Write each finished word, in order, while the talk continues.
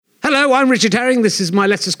Hello, I'm Richard Herring. This is my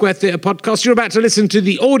Leicester Square Theatre podcast. You're about to listen to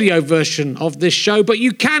the audio version of this show, but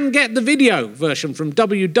you can get the video version from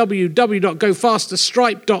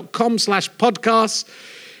www.gofasterstripe.com/podcasts.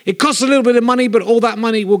 It costs a little bit of money, but all that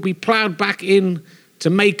money will be ploughed back in to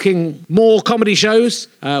making more comedy shows.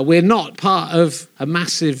 We're not part of a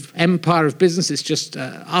massive empire of business. It's just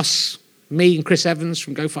us, me and Chris Evans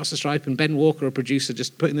from Go Faster Stripe, and Ben Walker, a producer,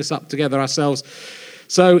 just putting this up together ourselves.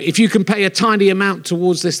 So if you can pay a tiny amount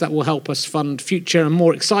towards this, that will help us fund future and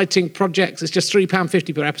more exciting projects. It's just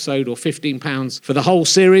 £3.50 per episode or £15 for the whole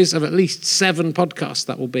series of at least 7 podcasts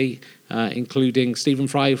that will be, including Stephen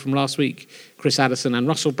Fry from last week, Chris Addison and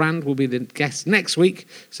Russell Brand will be the guests next week.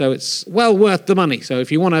 So it's well worth the money. So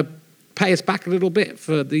if you want to pay us back a little bit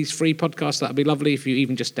for these free podcasts, that would be lovely if you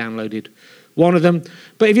even just downloaded one of them.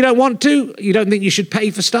 But if you don't want to, you don't think you should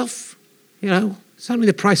pay for stuff, it's only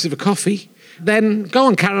the price of a coffee, then go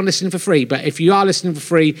on, carry on listening for free. But if you are listening for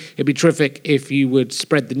free, it'd be terrific if you would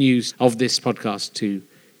spread the news of this podcast to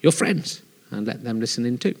your friends and let them listen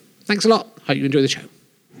in too. Thanks a lot. Hope you enjoy the show.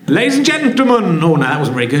 Ladies and gentlemen. Oh, no, that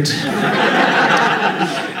wasn't very good.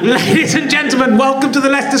 Ladies and gentlemen, welcome to the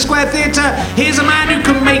Leicester Square Theatre. Here's a man who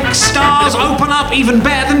can make stars open up even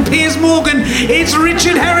better than Piers Morgan. It's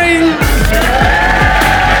Richard Herring.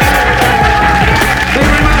 Thank you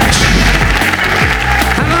very much.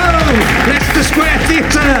 Hello, Leicester Square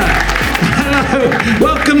Theatre. Hello,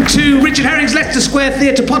 welcome to Richard Herring's Leicester Square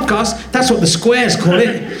Theatre podcast. That's what the squares call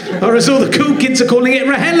it. Or as all the cool kids are calling it,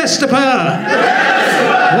 Leicester.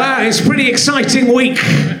 Wow, it's a pretty exciting week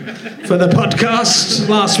for the podcast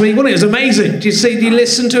last week, wasn't it? It was amazing. Did you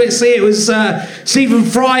listen to it? See, it was Stephen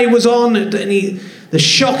Fry was on, and the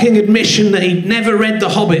shocking admission that he'd never read The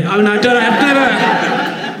Hobbit. I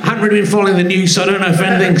haven't really been following the news, so I don't know if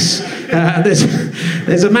anything's...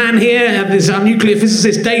 There's a man here, there's our nuclear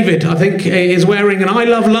physicist David, I think, is wearing an I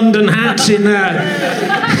Love London hat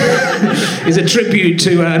is a tribute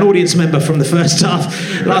to an audience member from the first half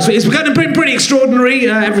last week. It's going to be pretty extraordinary,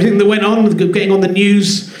 everything that went on, getting on the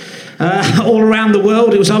news all around the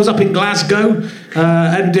world. I was up in Glasgow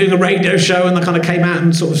and doing a radio show, and I kind of came out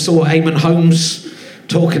and sort of saw Eamon Holmes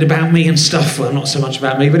talking about me and stuff. Well, not so much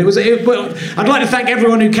about me, but well, I'd like to thank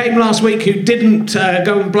everyone who came last week who didn't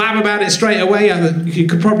go and blab about it straight away. You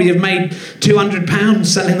could probably have made £200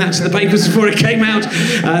 selling that to the papers before it came out.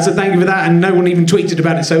 So thank you for that, and no one even tweeted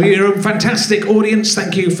about it. So you're a fantastic audience.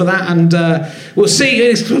 Thank you for that, and we'll see.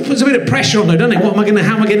 It puts a bit of pressure on though, doesn't it? How am I going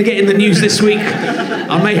to get in the news this week?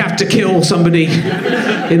 I may have to kill somebody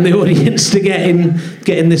in the audience to get in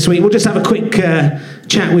this week. We'll just have a quick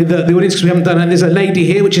chat with the audience because we haven't done it. There's a lady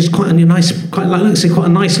here, which is quite a nice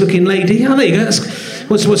looking lady. Oh, there you go.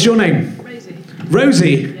 What's your name?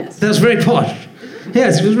 Rosie. Yes. That's very posh.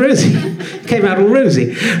 Yes, it was Rosie. Came out all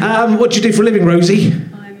rosy. What do you do for a living, Rosie? I'm a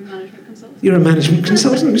management consultant. You're a management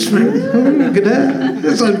consultant? Look at that.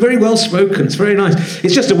 That's very well spoken. It's very nice.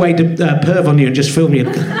 It's just a way to perv on you and just film you.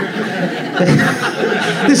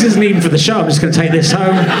 This isn't even for the show. I'm just going to take this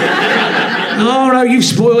home. Oh no, you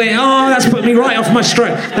spoil it. Oh, that's put me right off my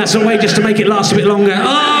stroke. That's a way just to make it last a bit longer.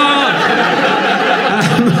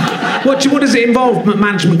 What does it involve?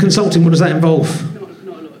 Management consulting, what does that involve?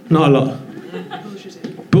 Not a lot.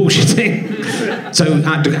 Bullshitting. So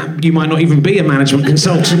you might not even be a management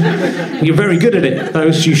consultant. You're very good at it,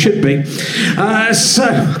 though, so you should be.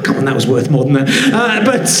 Come on, that was worth more than that.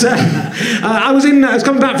 I was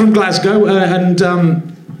coming back from Glasgow and.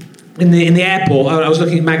 In the airport, I was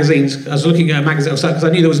looking at magazines. Because I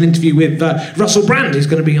knew there was an interview with Russell Brand, who's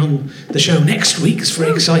going to be on the show next week. It's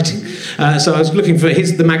very exciting. So I was looking for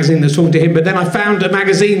the magazine that was talking to him. But then I found a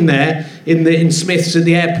magazine there in Smith's at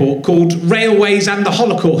the airport called Railways and the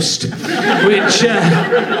Holocaust, which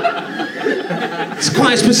it's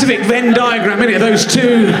quite a specific Venn diagram, isn't it? Those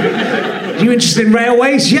two. Are you interested in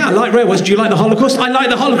railways? Yeah, I like railways. Do you like the Holocaust? I like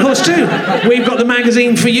the Holocaust too. We've got the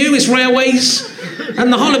magazine for you. It's Railways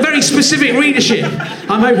and the very specific readership.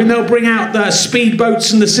 I'm hoping they'll bring out the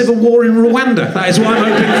speedboats and the civil war in Rwanda. That is what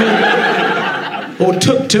I'm hoping for. Or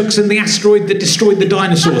tuk-tuks and the asteroid that destroyed the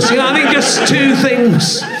dinosaurs. I think just two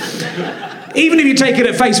things. Even if you take it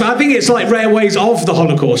at face value, I think it's like Railways of the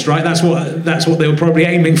Holocaust, right? That's what they were probably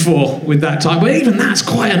aiming for with that type. But even that's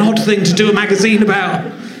quite an odd thing to do a magazine about.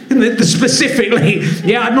 Specifically,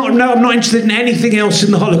 I'm not interested in anything else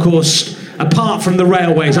in the Holocaust apart from the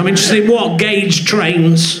railways. I'm interested in what gauge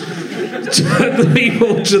trains took the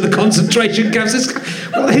people to the concentration camps.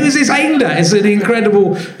 Who is this aimed at? It's an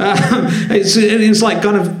incredible... it's like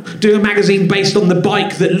kind of doing a magazine based on the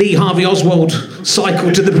bike that Lee Harvey Oswald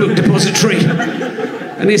cycled to the book depository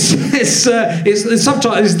And the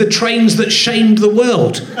subtitle is "The Trains That Shamed the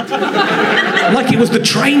World." Like it was the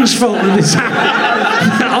train's fault that this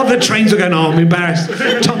happened. Other trains are going, "Oh, I'm embarrassed."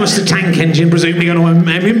 Thomas the Tank Engine presumably going, "Oh, I'm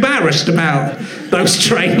embarrassed about those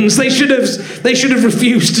trains. They should have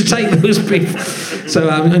refused to take those people." So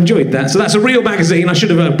I enjoyed that. So that's a real magazine. I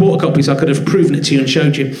should have bought a copy so I could have proven it to you and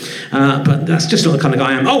showed you. But that's just not the kind of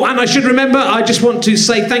guy I am. Oh, and I should remember, I just want to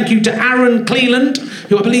say thank you to Aaron Cleland,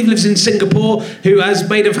 who I believe lives in Singapore, who has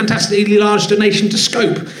made a fantastically large donation to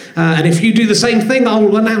Scope. And if you do the same thing, I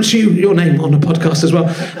will announce your name on the podcast as well.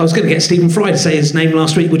 I was going to get Stephen Fry to say his name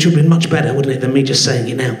last week, which would have been much better, wouldn't it, than me just saying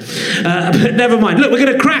it now. But never mind. Look, we're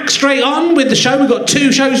going to crack straight on with the show. We've got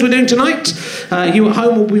 2 shows we're doing tonight. You at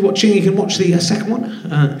home will be watching. You can watch the second one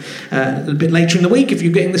a bit later in the week if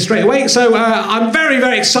you're getting this straight away. So I'm very,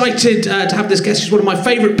 very excited to have this guest. She's one of my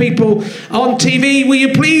favourite people on TV. Will you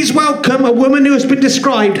please welcome a woman who has been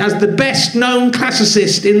described as the best known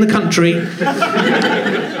classicist in the country,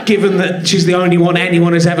 given that she's the only one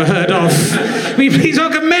anyone has ever heard of. Will you please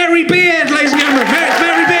welcome Mary Beard, ladies and gentlemen.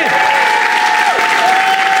 Mary Beard.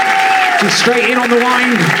 She's straight in on the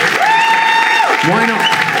wine. Why not?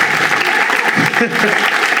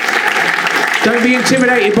 Don't be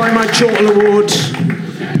intimidated by my Chortle Award,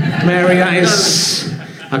 Mary. That is...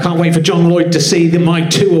 I can't wait for John Lloyd to see my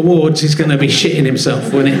 2 awards. He's going to be shitting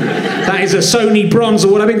himself, won't he? That is a Sony Bronze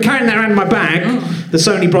Award. I've been carrying that around in my bag, the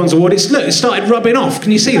Sony Bronze Award. It started rubbing off.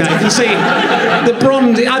 Can you see that? You can see the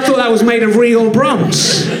bronze. I thought that was made of real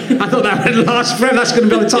bronze. I thought that would last forever. That's going to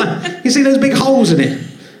be all the time. You see those big holes in it?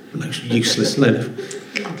 It looks useless. Load of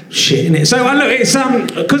shit in it. So look, it's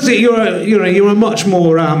because you're a much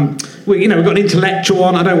more we've got an intellectual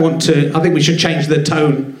one. I think we should change the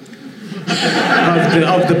tone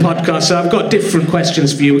of the podcast. So I've got different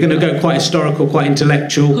questions for you. We're going to go quite historical, quite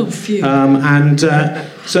intellectual. Oh, phew.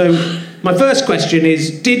 So my first question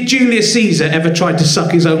is: did Julius Caesar ever try to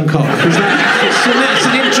suck his own cock? That's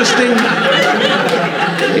an interesting.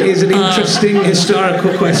 It is an interesting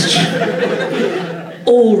historical question.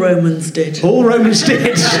 All Romans did. All Romans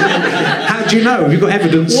did. How do you know? Have you got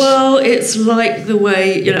evidence? Well, it's like the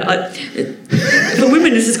way for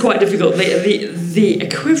women this is quite difficult. The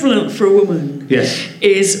equivalent for a woman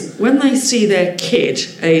is when they see their kid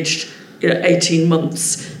aged 18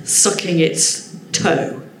 months sucking its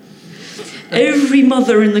toe. Every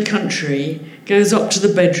mother in the country goes up to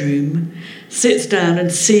the bedroom, sits down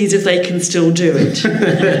and sees if they can still do it.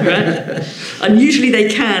 Right? And usually they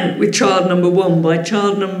can with child number 1. By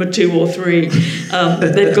child number 2 or 3,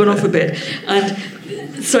 they've gone off a bit. And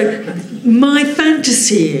so my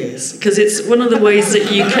fantasy is, because it's one of the ways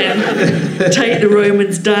that you can take the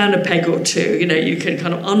Romans down a peg or 2, you can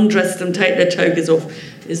kind of undress them, take their togas off,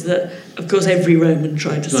 is that, of course, every Roman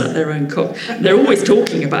tried to suck their own cock. They're always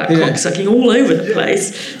talking about cock-sucking all over the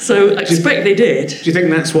place, so I expect they did. Do you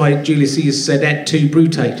think that's why Julius Caesar said et tu,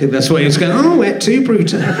 Brute? That's why he was going, oh, et tu,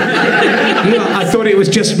 Brute. I thought it was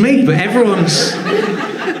just me, but everyone's...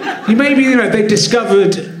 they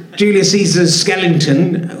discovered Julius Caesar's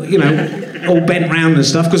skeleton, all bent round and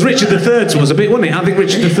stuff, because Richard III's was a bit, wasn't it? I think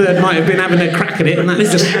Richard III might have been having a crack at it, and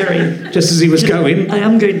that's just as he was going. I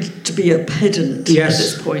am going to be a pedant at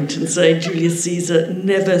this point and say Julius Caesar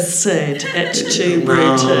never said et tu,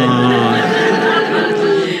 Brute.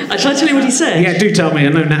 Shall I tell you what he said? Yeah, do tell me. I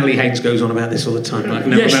know Natalie Haynes goes on about this all the time, but I've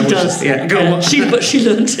never she does. Go on. But she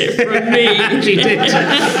learnt it from me. She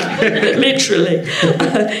did. Literally.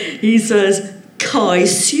 He says, Kai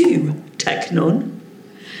su teknon,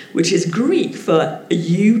 which is Greek for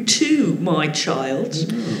you too, my child.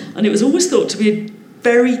 And it was always thought to be a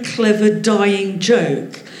very clever dying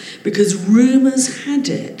joke because rumours had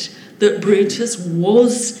it that Brutus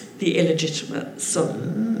was the illegitimate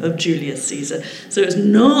son of Julius Caesar. So it was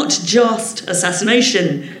not just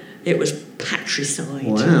assassination, it was patricide.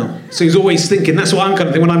 Wow. So he's always thinking, that's what I'm kind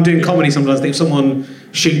of thinking when I'm doing comedy sometimes, I think if someone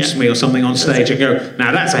shoots me or something on stage, I go,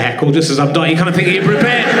 now that's a heckle, just as I'm dying. You kind of think you're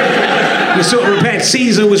prepared. You're sort of prepared.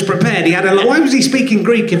 Caesar was prepared. He had why was he speaking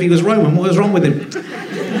Greek if he was Roman? What was wrong with him?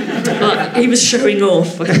 He was showing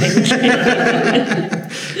off, I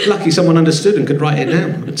think. Lucky someone understood and could write it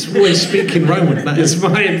down. It's always speaking Roman. That is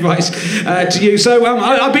my advice to you. So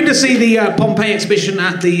I've been to see the Pompeii exhibition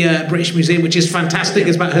at the British Museum, which is fantastic.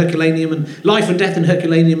 It's about Herculaneum and life and death in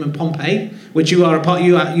Herculaneum and Pompeii, which you are a part.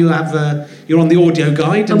 You're on the audio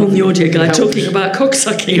guide. I'm on the audio guide talking about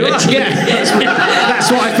cocksucking.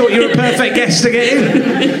 That's what I thought you were a perfect guest to get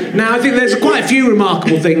in. Now I think there's quite a few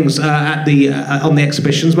remarkable things at on the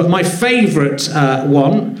exhibitions, but my favourite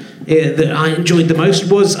one that I enjoyed the most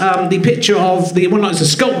was the picture of it's a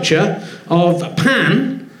sculpture of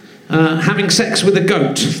Pan having sex with a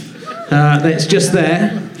goat. That's just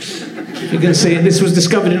there. You can see it. This was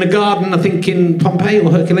discovered in a garden, I think, in Pompeii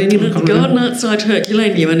or Herculaneum. The garden outside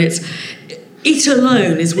Herculaneum, and it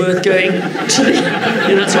alone is worth going to the...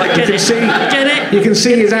 Yeah, that's right, get it? You can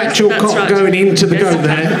see his actual cock going into the goat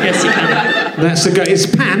there. Yes, you can. That's the goat. It's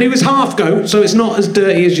Pan, who was half goat, so it's not as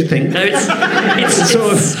dirty as you think. No, it's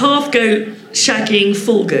sort of half goat shagging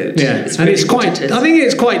full goat. Yeah, and it's quite... I think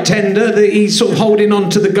it's quite tender that he's sort of holding on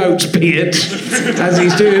to the goat's beard as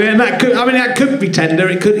he's doing it. And that could be tender.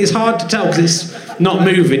 It's hard to tell because it's not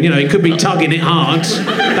moving. He could be tugging it hard.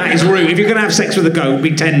 That is rude. If you're going to have sex with a goat,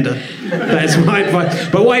 be tender. That's my advice.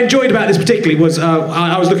 But what I enjoyed about this particularly was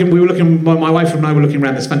my wife and I were looking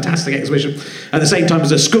around this fantastic exhibition at the same time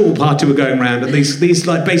as a school party were going around, and these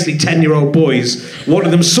like basically 10-year-old boys, one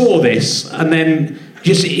of them saw this and then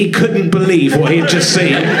he couldn't believe what he had just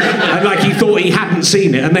seen, and like he thought he hadn't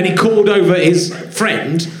seen it, and then he called over his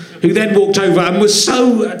friend, who then walked over and was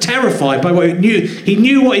so terrified by what he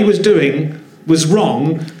knew what he was doing was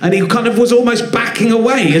wrong, and he kind of was almost backing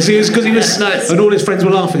away and all his friends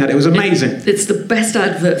were laughing at it. It was amazing. It's the best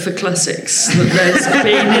advert for classics that there's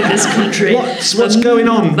been in this country. What's going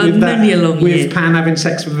on with that? Pan having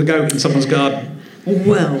sex with a goat in someone's garden?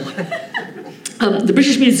 Well, the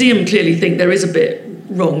British Museum clearly think there is a bit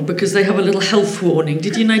wrong because they have a little health warning.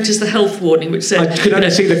 Did you notice the health warning which said... I could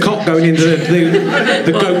only see the cock going into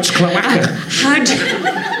the goat's cloaca.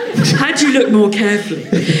 Had you looked more carefully,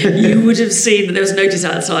 you would have seen that there was a notice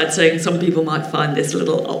outside saying some people might find this a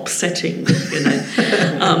little upsetting,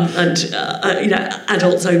 and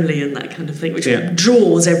adults only and that kind of thing, which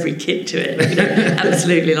draws every kid to it,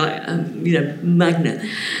 absolutely like, magnet.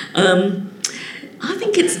 I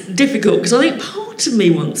think it's difficult because I think part of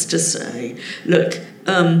me wants to say, look,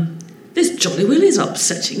 this jolly well is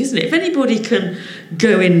upsetting, isn't it? If anybody can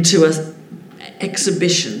go into an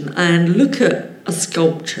exhibition and look at a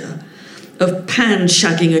sculpture of Pan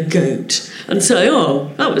shagging a goat and say,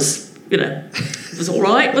 oh, that was, it was all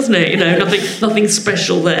right, wasn't it? Nothing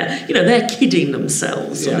special there. They're kidding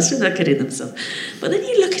themselves. Yeah. Honestly, they're kidding themselves. But then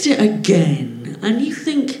you look at it again and you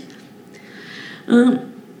think,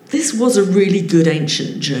 this was a really good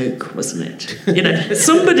ancient joke, wasn't it?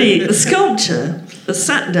 Somebody, the sculptor,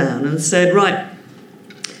 sat down and said, right,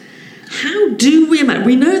 how do we imagine?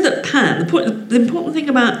 We know that Pan, the important thing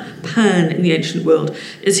about Pan in the ancient world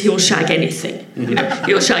is he'll shag anything. Mm-hmm.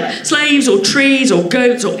 He'll shag slaves or trees or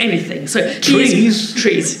goats or anything. So trees,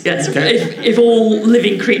 yes. Okay. If all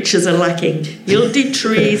living creatures are lacking, he'll do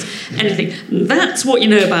trees, anything. That's what you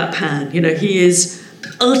know about Pan. He is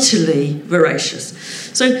utterly voracious.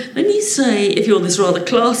 So then you say, if you're this rather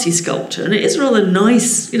classy sculptor, and it is rather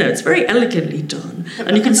nice, it's very elegantly done,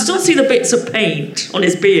 and you can still see the bits of paint on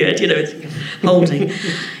his beard, holding.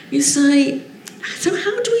 You say, so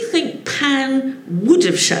how do we think Pan would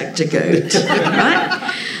have shagged a goat,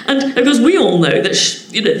 right? And of course, we all know that,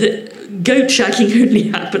 that goat shagging only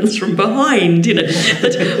happens from behind,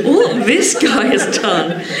 that what this guy has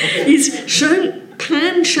done is shown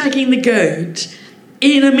Pan shagging the goat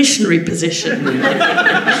in a missionary position.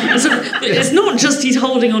 So it's not just he's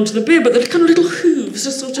holding onto the beard, but the kind of little hooves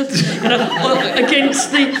are sort of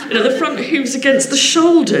against the front hooves against the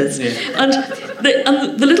shoulders. Yeah. And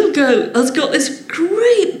the little goat has got this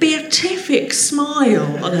great beatific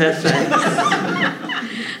smile on her face.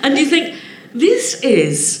 And you think, this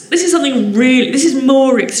is something really, this is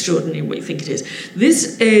more extraordinary than what you think it is.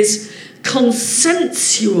 This is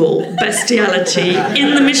consensual bestiality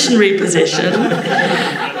in the missionary position,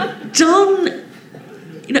 done,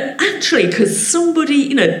 actually because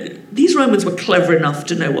somebody, these Romans were clever enough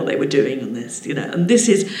to know what they were doing on this, and this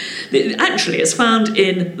is, actually it's found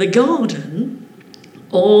in the garden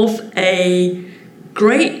of a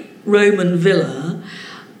great Roman villa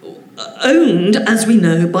owned, as we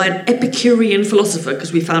know, by an Epicurean philosopher,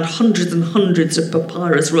 because we found hundreds and hundreds of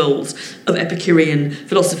papyrus rolls of Epicurean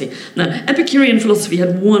philosophy. Now, Epicurean philosophy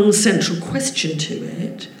had one central question to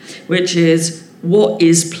it, which is, what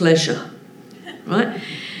is pleasure? Right?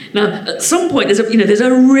 Now, at some point, there's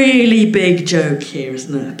a really big joke here,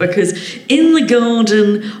 isn't there? Because in the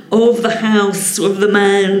garden of the house of the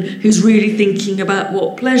man who's really thinking about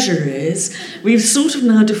what pleasure is, we've sort of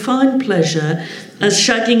now defined pleasure as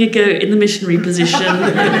shagging a goat in the missionary position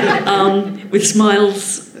with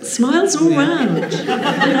smiles all round.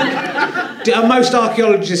 Are most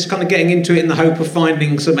archaeologists kind of getting into it in the hope of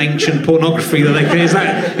finding some ancient pornography that they can? Is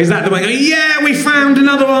that the way? Yeah, we found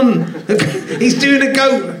another one. He's doing a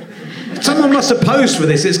goat. Someone must have posed for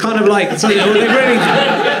this. It's kind of like they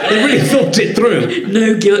really thought it through.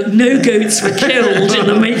 No goats were killed in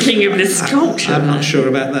the making of this sculpture. I'm not sure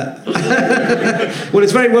about that. Well,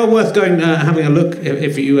 it's very well worth going having a look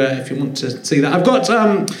if you want to see that. I've got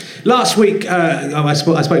last week. I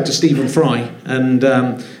spoke to Stephen Fry, and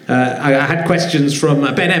I had questions from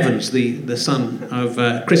Ben Evans, the son of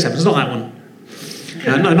Chris Evans. Not that one.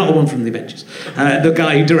 No, not the one from the Avengers. The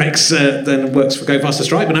guy who directs and works for Go Faster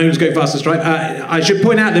Stripe and owns Go Faster Stripe. I should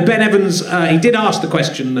point out that Ben Evans, he did ask the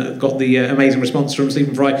question that got the amazing response from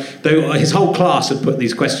Stephen Fry, though his whole class had put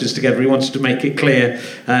these questions together. He wanted to make it clear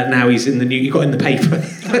now he's in he got in the paper,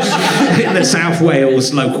 in the South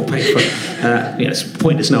Wales local paper. It's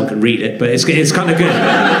pointless, no one can read it, but it's kind of good.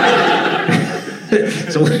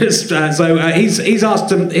 So he's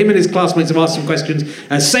asked him and his classmates have asked some questions.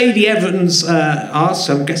 Sadie Evans asked,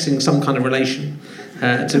 I'm guessing some kind of relation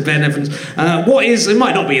to Ben Evans. It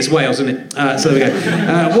might not be, it's Wales, isn't it? So there we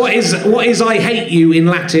go. What is I hate you in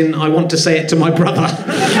Latin? I want to say it to my brother.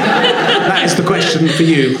 That is the question for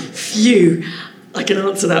you. Phew. I can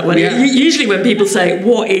answer that one. Yeah. Usually when people say,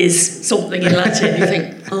 what is something in Latin, you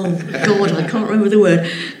think, oh, God, I can't remember the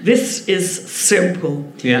word. This is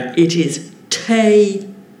simple. Yeah. It is Te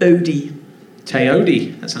Odi. Te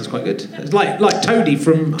Odi. That sounds quite good. It's like Toady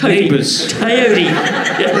from Neighbours. Te Odi.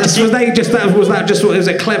 Yeah. Was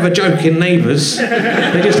a clever joke in Neighbours?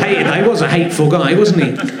 They just hated that. He was a hateful guy, wasn't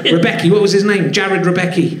he? Rebecca, what was his name? Jared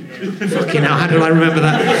Rebecca. Fucking hell, how did I remember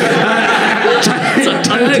that?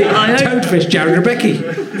 Toadfish, Jared Rebecca. I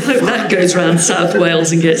hope that goes round South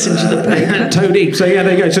Wales and gets into the paper. Toady. So yeah,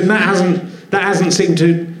 there you go. So that hasn't seemed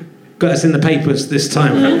to got us in the papers this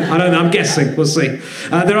time. I don't know, I'm guessing. We'll see.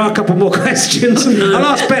 There are a couple more questions. I'll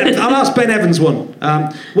ask Ben Evans one.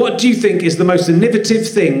 What do you think is the most innovative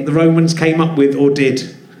thing the Romans came up with or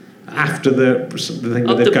did after the thing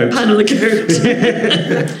with the goats? Panel of goats.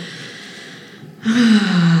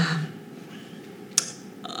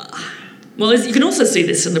 Well, you can also see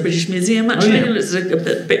this in the British Museum, actually. Oh, yeah. It's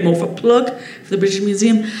a bit more of a plug for the British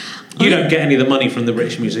Museum. You don't get any of the money from the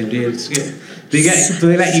British Museum, do you? Do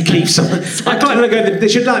they let you keep some? I can't let go. They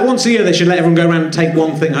should, like, once a year, they should let everyone go around and take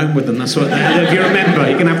one thing home with them. That's what. If you remember,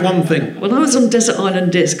 you can have one thing. When I was on Desert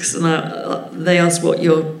Island Discs, and they asked what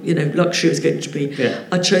your luxury was going to be, yeah.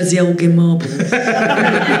 I chose the Elgin marbles.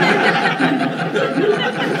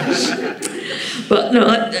 But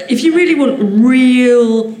no, if you really want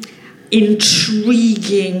real,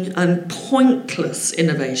 intriguing and pointless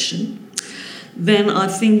innovation, then I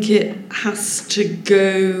think the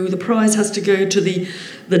prize has to go to the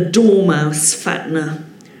Dormouse fattener,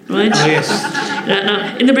 right? Oh, yes.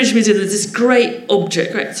 Now, in the British Museum, there's this great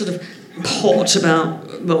object, great sort of pot about,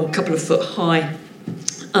 a couple of foot high,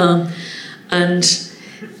 and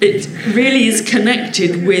it really is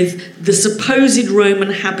connected with the supposed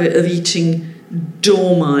Roman habit of eating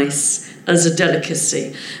dormice as a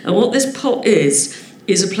delicacy. And what this pot is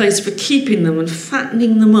a place for keeping them and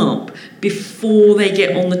fattening them up before they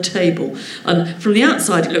get on the table. And from the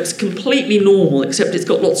outside it looks completely normal, except it's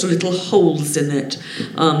got lots of little holes in it,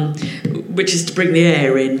 which is to bring the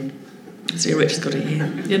air in. See, Rich has got it here,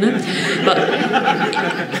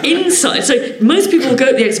 But inside, so most people will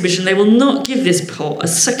go to the exhibition, they will not give this pot a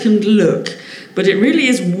second look, but it really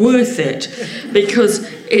is worth it because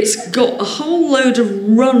it's got a whole load of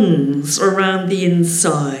rungs around the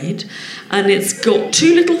inside, and it's got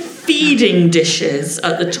two little feeding dishes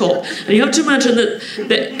at the top. And you have to imagine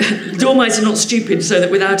that dormice are not stupid, so that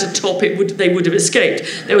without a top they would have escaped.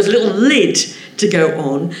 There was a little lid to go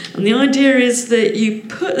on, and the idea is that you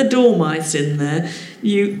put the dormice in there,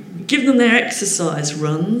 you give them their exercise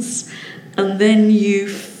runs, and then you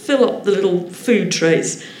fill up the little food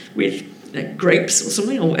trays with grapes or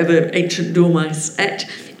something, or whatever ancient dormice ate,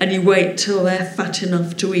 and you wait till they're fat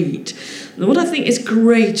enough to eat. And what I think is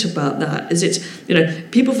great about that is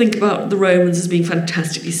people think about the Romans as being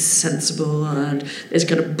fantastically sensible, and there's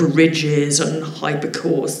kind of bridges and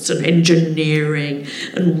hypercourts and engineering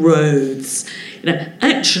and roads.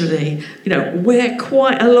 Actually, where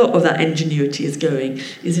quite a lot of that ingenuity is going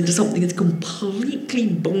is into something that's completely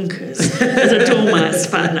bonkers as a dormouse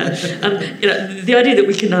fattener. And the idea that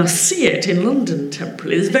we can now see it in London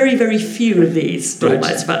temporarily, there's very, very few of these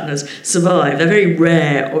dormouse fatteners survive. They're very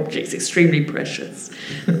rare objects, extremely precious.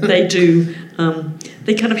 They do.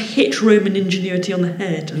 They kind of hit Roman ingenuity on the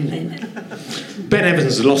head, I think. Ben Evans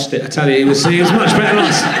has lost it, I tell you. He was much better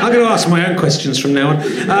last. I'm going to ask my own questions from now on.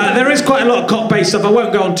 There is quite a lot of cock-based stuff. I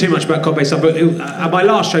won't go on too much about cock-based stuff, but my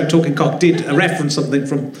last show, Talking Cock, did reference something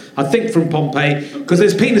from Pompeii, because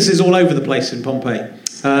there's penises all over the place in Pompeii.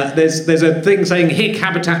 There's a thing saying hic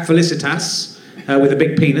habitat felicitas, with a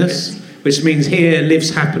big penis. which means here lives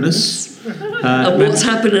happiness. And what's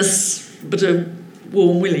happiness but a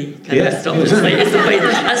warm willy? Yeah,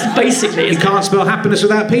 that's basically. You can't spell happiness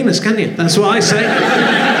without penis, can you? That's what I say.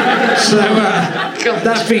 So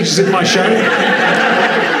that features in my show.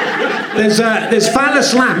 There's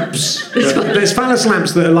phallus lamps. There's phallus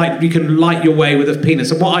lamps that are like you can light your way with a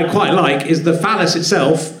penis. And what I quite like is the phallus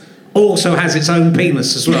itself also has its own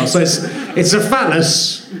penis as well. So it's a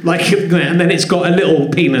phallus, like, and then it's got a little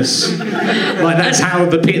penis. Like that's how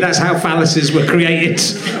phalluses were created.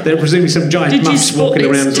 There are presumably some giant muffs walking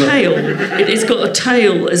around. Did you spot its tail? It's got a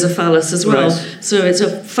tail as a phallus as well. Right. So it's a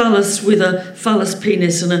phallus with a phallus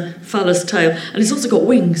penis and a phallus tail, and it's also got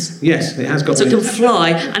wings. Yes, it has got wings. So wings. it can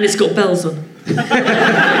fly, and it's got bells on.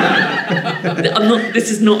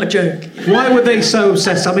 This is not a joke. Why were they so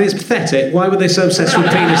obsessed? I mean, it's pathetic. Why were they so obsessed with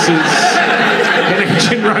penises in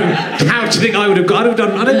ancient Rome? How do you think I would have got? I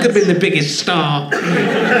don't could have been the biggest star.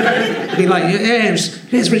 Be like, yes,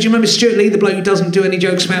 Richard, remember Stuart Lee, the bloke who doesn't do any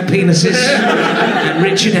jokes about penises? And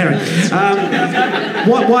Richard Herring.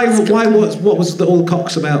 What was all the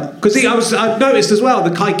cocks about? Because I've noticed as well,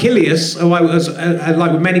 the Caecilius, who I was,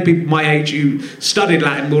 like with many people my age who studied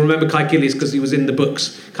Latin will remember Caecilius because he was in the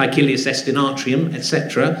books Caecilius Est in Atrium,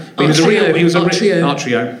 etc. He was a real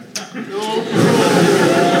Artrio.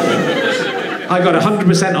 I got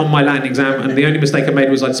 100% on my Latin exam, and the only mistake I made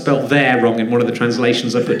was I'd spelt there wrong in one of the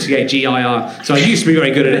translations. I put Their. So I used to be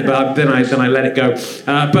very good at it, but then I let it go.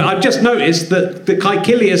 But I've just noticed that the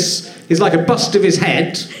Caecilius is like a bust of his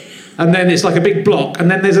head, and then it's like a big block, and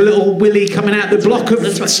then there's a little willy coming out the block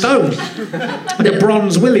of stone. Like a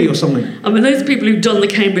bronze willy or something. I mean, those people who've done the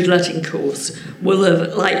Cambridge Latin course will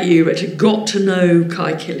have, like you, Richard, got to know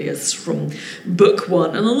Caecilius from Book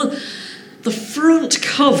 1. And on the front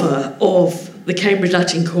cover of the Cambridge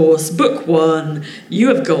Latin course, Book 1, you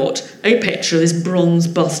have got a picture of this bronze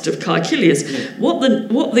bust of Caecilius. Yeah. What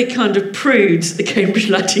the kind of prudes the Cambridge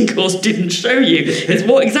Latin course didn't show you is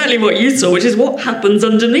exactly what you saw, which is what happens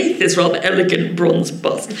underneath this rather elegant bronze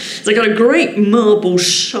bust. It's got a great marble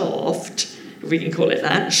shaft, if we can call it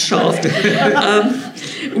that, shaft,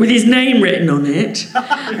 with his name written on it.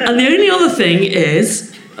 And the only other thing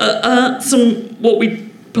is some, what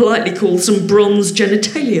we politely call some bronze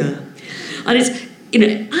genitalia. And it's,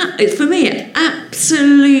 for me, it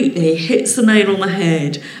absolutely hits the nail on the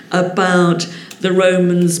head about the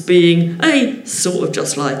Romans being A, sort of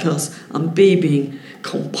just like us, and B, being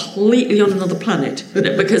completely on another planet.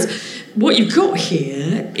 Because what you've got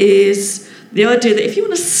here is the idea that if you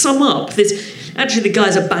want to sum up this, actually the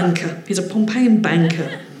guy's a banker, he's a Pompeian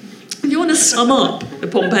banker. If you want to sum up the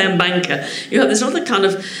Pompeian banker, you have this other kind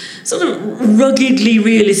of sort of ruggedly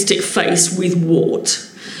realistic face with wart.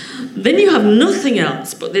 Then you have nothing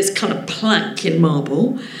else but this kind of plaque in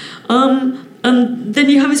marble, and then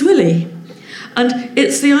you have his willy. And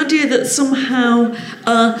it's the idea that somehow...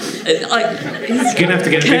 You're going to have to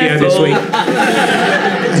get a video this week.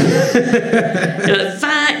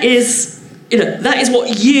 That is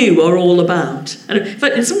what you are all about. And in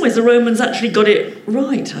fact, in some ways, the Romans actually got it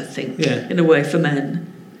right, I think, in a way, for men.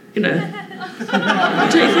 We're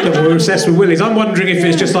obsessed with willies. I'm wondering if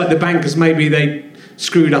it's just like the bankers, maybe they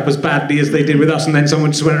screwed up as badly as they did with us, and then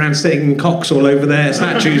someone just went around sticking cocks all over their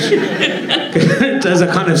statues as a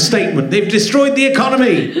kind of statement. They've destroyed the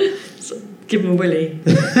economy. So, give them a willy.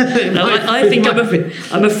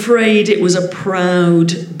 I'm afraid it was a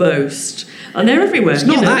proud boast, and they're everywhere. It's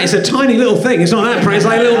not that. It's a tiny little thing. It's not that proud. It's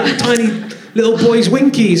like a little tiny little boy's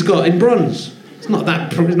winky he's got in bronze. It's not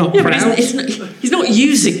that. It's not proud. He's not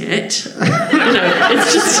using it.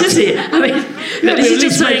 It's just, is it? I mean, at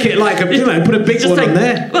least make it like put a big one on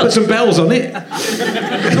there. Put some bells on it.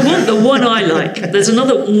 The one I like. There's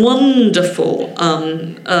another wonderful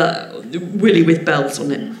willy with bells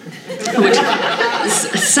on it, which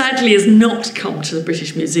sadly has not come to the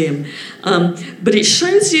British Museum. But it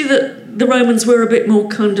shows you that the Romans were a bit more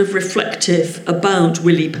kind of reflective about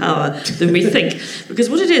willy power than we think, because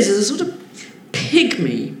what it is a sort of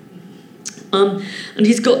pygmy, and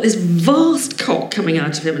he's got this vast cock coming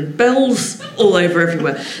out of him and bells all over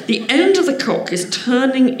everywhere. The end of the cock is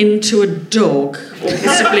turning into a dog or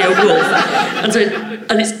possibly a wolf,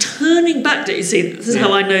 and it's turning back to, you see, this is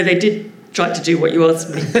how I know they did try to do what you asked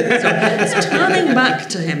me. So it's turning back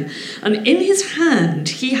to him, and in his hand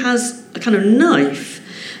he has a kind of knife,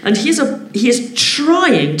 and he is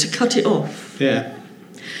trying to cut it off. Yeah.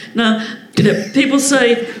 Now, people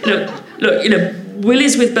say, look,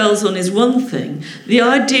 willies with bells on is one thing. The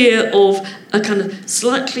idea of a kind of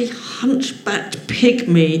slightly hunchbacked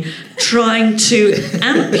pygmy trying to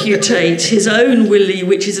amputate his own willy,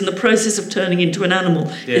 which is in the process of turning into an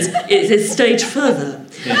animal, is a stage further.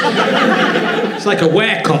 Yeah. It's like a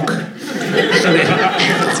werecock.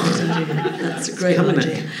 That's a great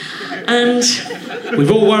idea. And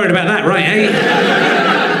we've all worried about that, right,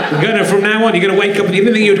 eh? We're going to, from now on, you're going to wake up and you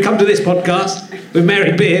didn't think you would come to this podcast with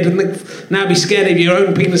Mary Beard and now be scared of your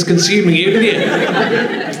own penis consuming you, did you?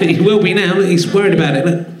 But you will be now that he's worried about it.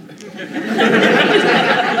 Look.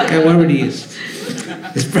 How worried he is.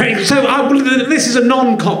 It's very, so this is a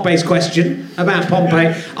non-cock-based question about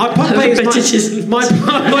Pompeii. Pompeii is my it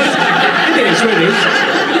is, really.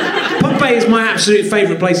 Pompeii is my absolute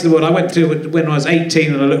favourite place in the world. I went to it when I was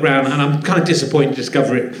 18 and I looked around and I'm kind of disappointed to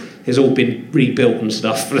discover it has all been rebuilt and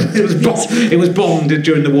stuff. It was bombed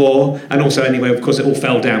during the war, and also anyway, of course, it all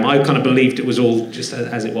fell down. I kind of believed it was all just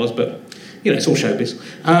as it was, but you know, it's all showbiz.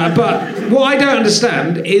 But what I don't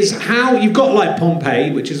understand is how you've got like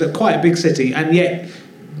Pompeii, which is quite a big city, and yet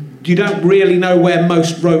you don't really know where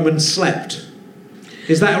most Romans slept.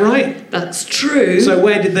 Is that right? That's true. So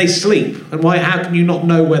where did they sleep, and why? How can you not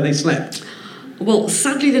know where they slept? Well,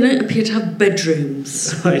 sadly, they don't appear to have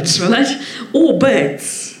bedrooms, right? Or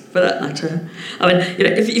beds, for that matter. I mean, you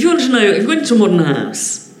know, if you want to know, if you went to a modern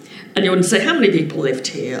house and you want to say how many people lived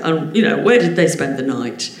here, and you know, where did they spend the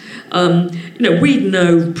night? You know, we'd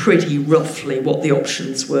know pretty roughly what the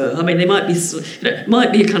options were. I mean, they might be, you know, it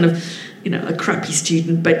might be a kind of, you know, a crappy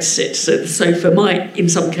student bedsit, so the sofa might, in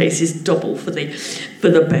some cases, double for the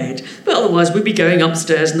bed. But otherwise, we'd be going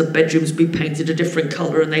upstairs, and the bedrooms would be painted a different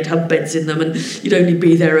colour, and they'd have beds in them, and you'd only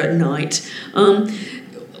be there at night.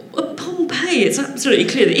 Pompeii, it's absolutely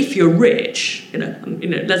clear that if you're rich, you know,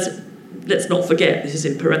 let's not forget, this is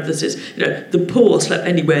in parentheses, you know, the poor slept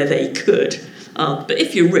anywhere they could. But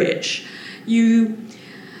if you're rich, you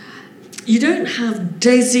don't have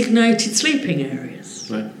designated sleeping areas.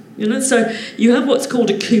 Right. You know, so you have what's called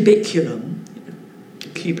a cubiculum, a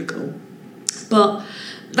cubicle, but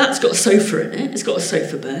that's got a sofa in it. It's got a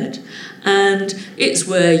sofa bed, and it's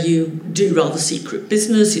where you do rather secret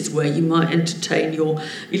business. It's where you might entertain your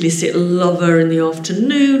illicit lover in the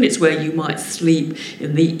afternoon. It's where you might sleep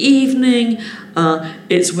in the evening.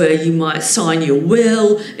 It's where you might sign your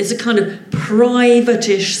will. It's a kind of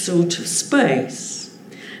private-ish sort of space.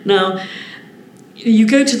 Now, you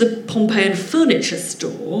go to the Pompeian furniture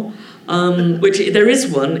store, which there is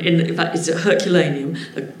one, in fact it's at Herculaneum,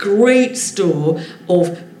 a great store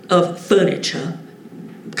of furniture,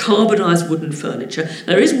 carbonised wooden furniture.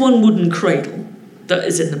 There is one wooden cradle that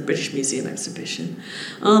is in the British Museum exhibition.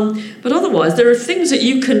 But otherwise, there are things that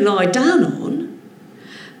you can lie down on,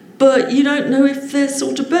 but you don't know if they're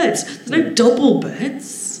sort of beds. There's no double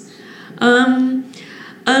beds. And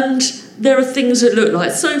there are things that look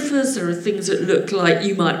like sofas, there are things that look like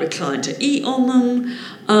you might recline to eat on them,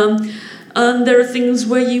 and there are things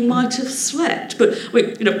where you might have slept. But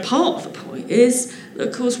you know, part of the point is,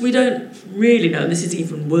 of course, we don't really know, and this is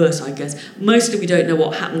even worse, I guess, mostly we don't know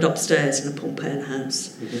what happened upstairs in a Pompeian house.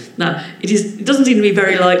 Mm-hmm. Now, it doesn't seem to be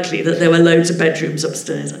very likely that there were loads of bedrooms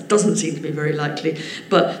upstairs. It doesn't seem to be very likely.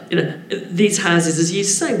 But, you know, these houses, as you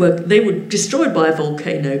say, they were destroyed by a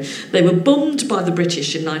volcano. They were bombed by the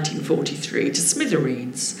British in 1943 to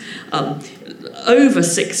smithereens. Over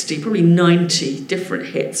 60, probably 90 different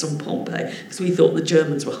hits on Pompeii, because we thought the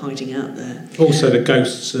Germans were hiding out there. Also, the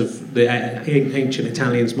ghosts of the ancient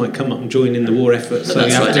Italians might come up and join in the war effort. So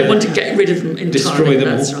that's right. They want to get rid of them entirely. Destroy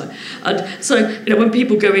them that's all. Right. And so, you know, when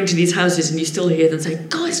people go into these houses and you still hear them say,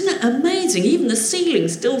 "God, isn't that amazing? Even the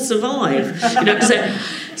ceilings still survive." You know, say,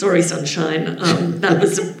 "Sorry, sunshine." That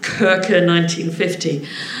was Kirker 1950.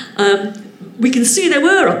 We can see there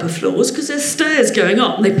were upper floors because there's stairs going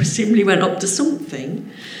up, and they presumably went up to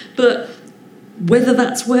something. But whether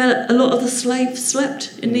that's where a lot of the slaves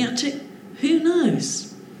slept in the attic, who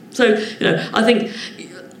knows? So, you know, I think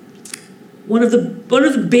one of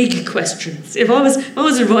the big questions, if I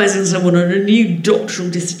was advising someone on a new doctoral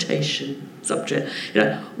dissertation subject, you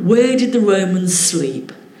know, where did the Romans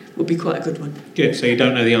sleep, would be quite a good one. Good, so you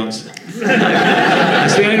don't know the answer.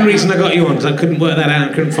 That's the only reason I got you on, because I couldn't work that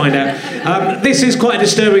out, I couldn't find out. This is quite a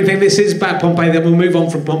disturbing thing. This is about Pompeii, then we'll move on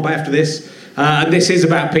from Pompeii after this. And this is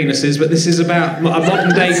about penises, but this is about a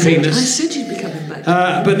modern-day penis. I said you'd be coming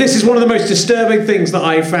back. But this is one of the most disturbing things that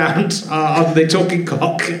I found on the Talking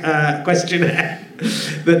Cock questionnaire.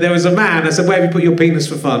 That there was a man, I said, "Where have you put your penis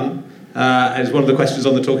for fun?" It's one of the questions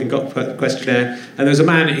on the Talking Cock questionnaire. And there was a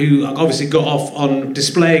man who obviously got off on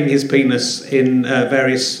displaying his penis in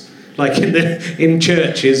various, like in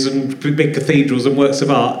churches and big cathedrals and works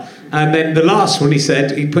of art. And then the last one, he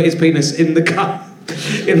said, he put his penis in the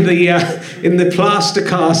in the plaster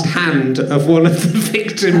cast hand of one of the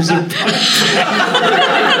victims of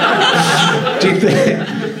do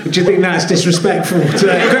you think that's disrespectful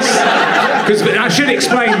today? Because I should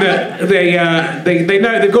explain that they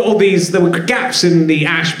know they've got all these. There were gaps in the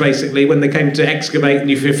ash basically when they came to excavate, and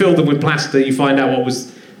if you fill them with plaster, you find out what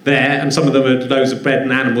was there. And some of them are loads of bread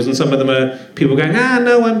and animals, and some of them are people going,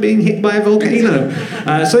 no, I'm being hit by a volcano.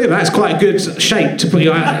 So yeah, that's quite a good shape to put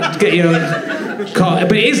to get your car.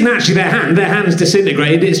 But it isn't actually their hand. Their hand's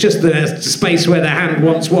disintegrated. It's just the space where their hand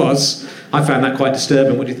once was. I found that quite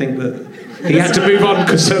disturbing. What do you think that? He had to move on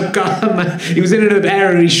because he was in an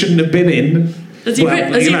area he shouldn't have been in.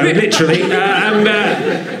 Literally.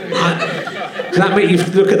 Does that make you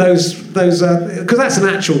look at those? Because that's an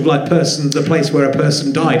actual the place where a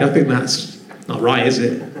person died. I think that's not right, is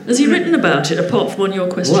it? Has he written about it apart from on your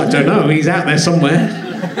question? Well, I don't know. He's out there somewhere.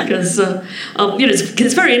 Because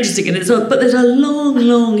it's very interesting, and but there's a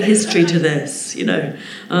long history to this.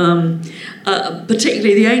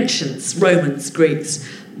 Particularly the ancients, Romans, Greeks.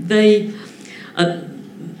 They,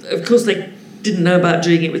 of course, they didn't know about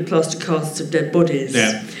doing it with plaster casts of dead bodies.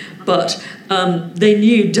 Yeah. But they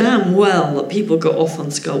knew damn well that people got off on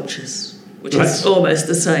sculptures, which is almost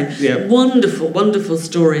the same. Yeah. Wonderful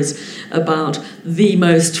stories about the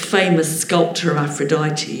most famous sculptor of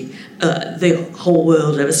Aphrodite the whole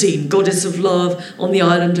world ever seen. Goddess of love on the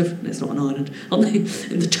island of... It's not an island.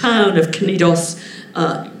 In the town of Knidos,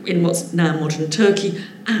 in what's now modern Turkey.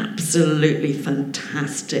 Absolutely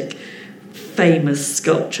fantastic, famous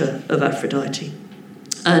sculpture of Aphrodite.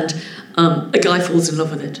 And a guy falls in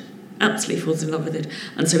love with it. Absolutely falls in love with it.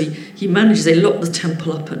 And so he manages, they lock the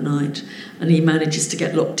temple up at night, and he manages to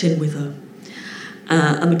get locked in with her.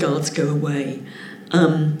 And the guards go away.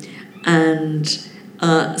 So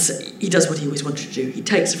he does what he always wanted to do. He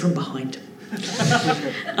takes her from behind.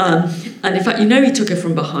 And in fact, he took her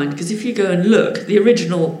from behind, because if you go and look, the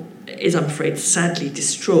original is, I'm afraid, sadly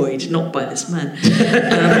destroyed, not by this man.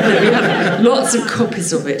 But we have lots of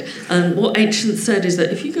copies of it. And what ancients said is that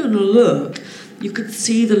if you go and look, you could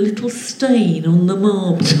see the little stain on the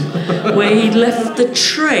marble where he'd left the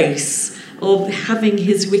trace of having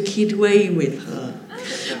his wicked way with her.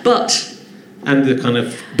 But... And the kind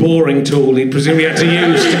of boring tool he presumably had to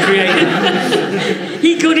use to create it.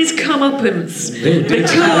 He got his comeuppance.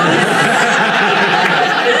 Because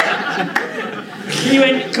he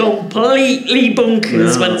went completely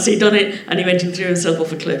bonkers once he'd done it, and he went and threw himself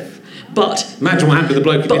off a cliff. But imagine what happened to the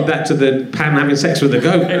bloke who did that to the Pan having sex with the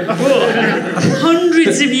goat.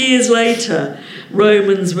 Hundreds of years later,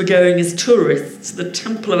 Romans were going as tourists to the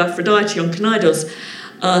Temple of Aphrodite on Knidos,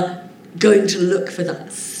 going to look for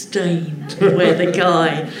that stain where the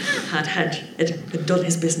guy had done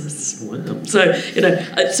his business. Wow.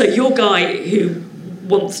 So your guy who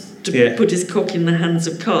wants to put his cock in the hands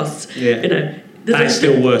of casts, that's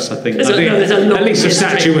still worse, I think. At least the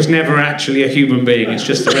statue was never actually a human being, it's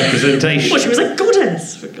just a representation. Well, she was a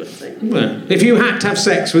goddess, for God's sake. Well, if you had to have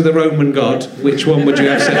sex with a Roman god, which one would you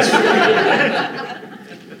have sex with?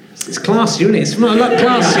 It's classy, isn't it? It's not a lot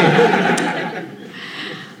classy.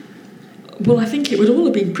 Well, I think it would all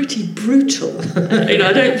have been pretty brutal.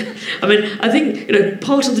 I think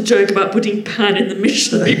part of the joke about putting Pan in the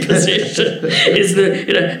missionary position is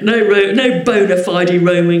that no bona fide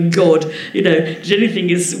Roman god did anything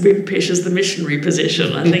as wimpish as the missionary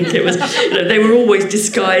position. I think it was they were always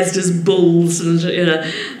disguised as bulls and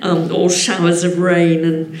or showers of rain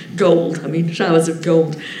and gold. Showers of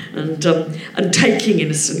gold and taking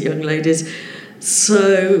innocent young ladies.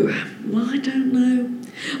 So I don't know.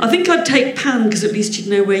 I think I'd take Pan because at least you'd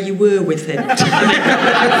know where you were with him.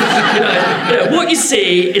 What you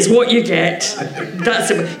see is what you get.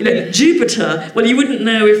 That's it. Jupiter. Well, you wouldn't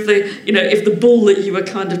know if the bull that you were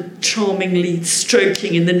kind of charmingly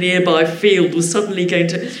stroking in the nearby field was suddenly going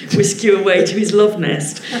to whisk you away to his love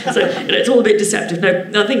nest. So it's all a bit deceptive. No,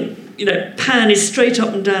 I think Pan is straight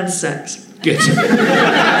up and down sex. Good.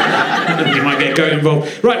 You might get goat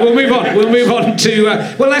involved. Right, we'll move on. We'll move on to...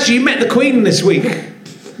 actually, you met the Queen this week.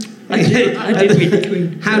 I did meet the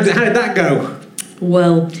Queen. How did that go?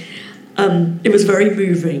 Well, it was very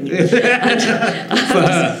moving. For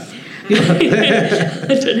her.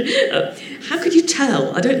 How could you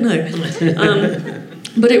tell? I don't know.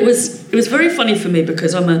 But it was very funny for me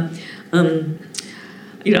because I'm a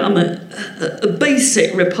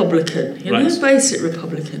basic Republican. Basic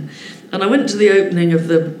Republican. And I went to the opening of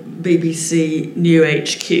the BBC New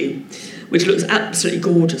HQ, which looks absolutely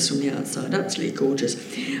gorgeous from the outside, absolutely gorgeous.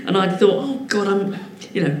 And I thought, oh God,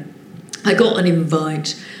 I got an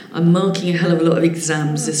invite. I'm marking a hell of a lot of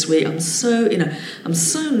exams this week. I'm so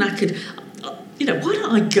knackered. Why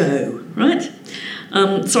don't I go, right?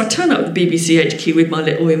 So I turn up at the BBC HQ with my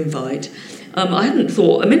little invite. I hadn't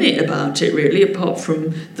thought a minute about it really, apart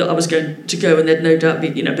from that I was going to go and there'd no doubt be,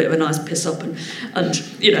 a bit of a nice piss up and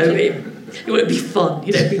it would be fun,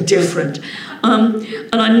 it'd be different. And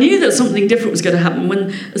I knew that something different was going to happen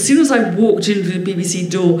when, as soon as I walked into the BBC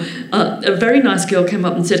door, a very nice girl came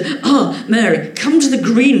up and said, Mary, come to the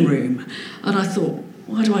green room. And I thought,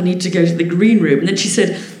 why do I need to go to the green room? And then she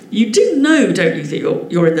said, you do know, don't you, that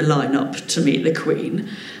you're in the line-up to meet the Queen?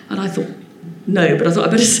 And I thought, no, but I thought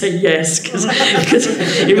I'd better say yes, because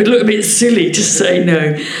it would look a bit silly to say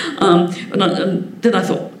no. And then I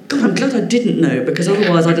thought, God, I'm glad I didn't know, because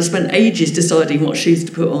otherwise I'd have spent ages deciding what shoes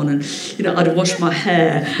to put on, and I'd have washed my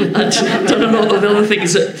hair and done a lot of other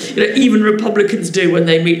things that even Republicans do when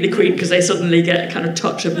they meet the Queen, because they suddenly get a kind of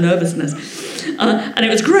touch of nervousness. And it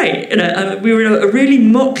was great. We were in a really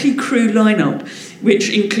motley crew lineup, which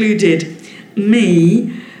included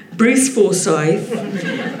me, Bruce Forsyth,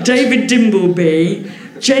 David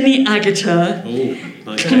Dimbleby, Jenny Agutter,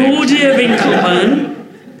 Claudia Winkleman,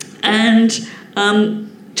 and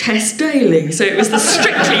Tess Daly. So it was the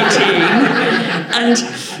Strictly team, and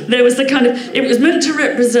there was it was meant to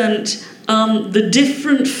represent the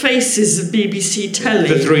different faces of BBC telly.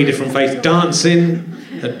 The three different faces, dancing,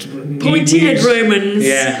 pointy head Romans,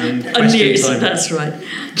 and news. That's right.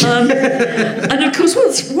 And of course,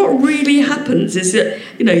 what really happens is that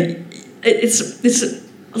it's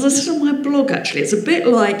as I said on my blog, actually, it's a bit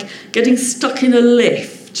like getting stuck in a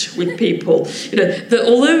lift with people. That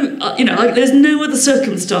although there's no other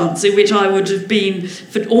circumstance in which I would have been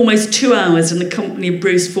for almost 2 hours in the company of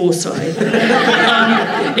Bruce Forsyth,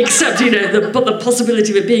 except the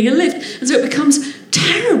possibility of it being a lift, and so it becomes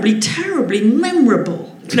terribly, terribly memorable.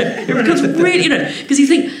 It becomes really, because you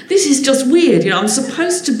think, this is just weird. I'm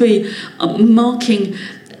supposed to be marking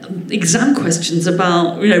exam questions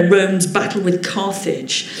about, Rome's battle with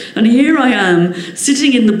Carthage. And here I am,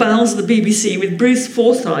 sitting in the bowels of the BBC with Bruce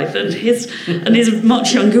Forsyth and his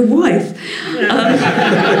much younger wife.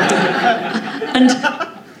 And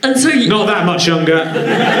so... Not that much younger.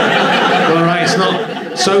 All right, it's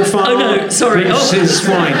not so far. Oh, no, sorry. This is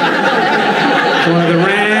fine. One of the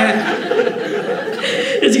rare...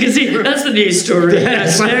 As you can see, that's the news story.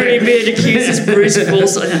 Mary Beard accuses Bruce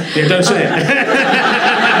Forsyth. Yeah, don't say it.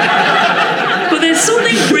 But there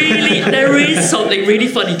is something really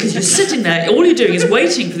funny, because you're sitting there, all you're doing is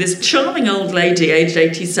waiting for this charming old lady, aged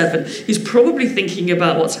 87, who's probably thinking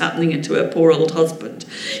about what's happening to her poor old husband,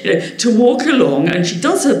 to walk along, and she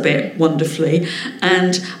does her bit wonderfully,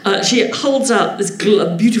 and she holds out this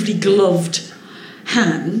beautifully gloved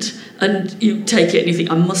hand, and you take it and you think,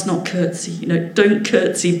 I must not curtsy, don't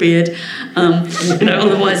curtsy, Beard,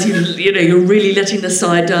 otherwise you're really letting the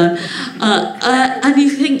side down, and you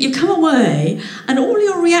think, you come away and all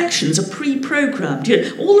your reactions are pre-programmed.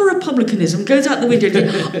 All the republicanism goes out the window. You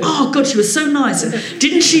think, oh God, she was so nice, and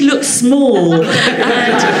didn't she look small, and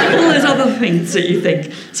all those other things that you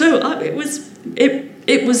think. So it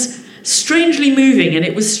was strangely moving, and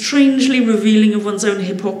it was strangely revealing of one's own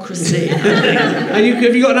hypocrisy. And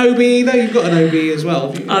have you got an OB either? You've got an OB as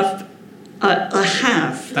well. I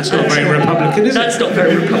have. That's not very Republican, is it? That's not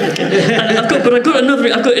very Republican. And I've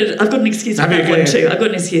got an excuse for that one too. I've got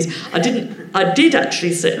an excuse. I did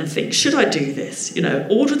actually sit and think, should I do this?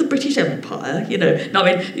 Order the British Empire. No,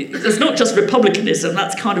 I mean, it's not just republicanism.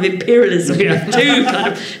 That's kind of imperialism too,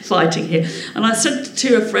 kind of fighting here. And I said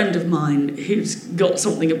to a friend of mine who's got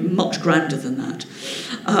something much grander than that.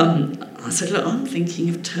 I said, look, I'm thinking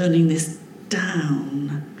of turning this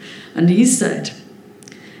down. And he said,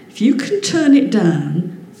 if you can turn it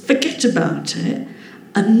down, forget about it,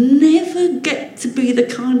 and never get to be the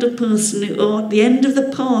kind of person who, at the end of the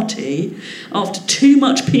party, after too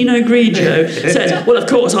much Pinot Grigio, says, well, of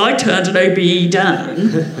course, I turned an OBE down,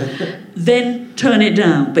 then turn it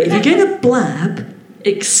down. But if you're going to blab,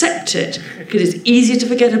 accept it, because it's easier to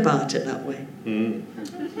forget about it that way.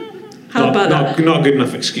 How about that? Not a good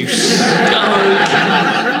enough excuse.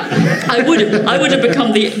 I would have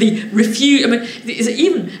become the refuse. I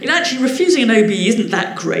mean, actually refusing an OB isn't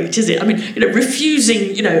that great, is it? I mean,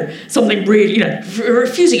 refusing, something really,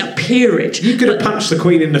 refusing a peerage. You could have punched the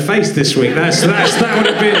Queen in the face this week. That would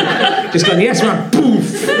have been just gone, yes, man,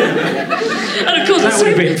 poof. And of course, the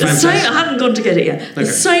same. I haven't gone to get it yet. The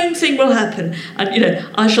same thing will happen, and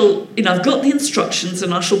I shall. I've got the instructions,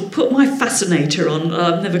 and I shall put my fascinator on.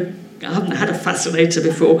 I've never I haven't had a fascinator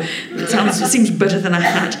before. It seems better than a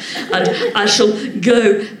hat. And I shall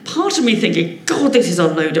go, part of me thinking, God, this is a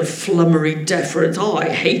load of flummery deference. Oh, I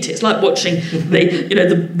hate it. It's like watching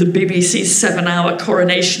the BBC's 7-hour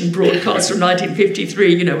coronation broadcast from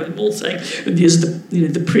 1953, with them all saying, there's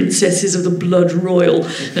the princesses of the blood royal,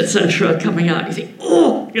 etc. coming out. You think,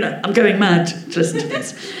 I'm going mad to listen to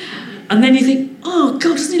this. And then you think, oh,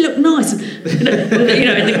 God, doesn't he look nice? And, in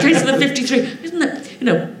the case of the 53, isn't that,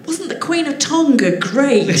 wasn't the Queen of Tonga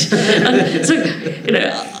great? And so,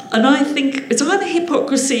 and I think it's either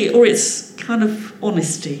hypocrisy or it's kind of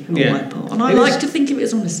honesty on my part. And I like to think of it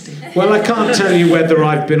as honesty. Well, I can't tell you whether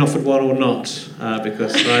I've been offered one or not,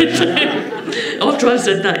 because after I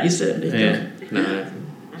said that, you certainly don't. No.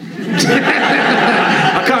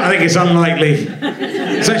 I kind of think it's unlikely.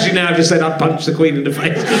 Especially now I've just said I'd punch the Queen in the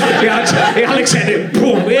face. Alexander,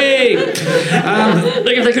 boom, hey! Look,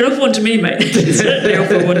 if they can offer one to me, mate, they can certainly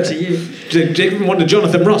offer one to you. Even one to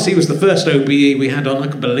Jonathan Ross. He was the first OBE we had on. I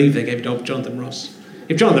can believe they gave it to Jonathan Ross.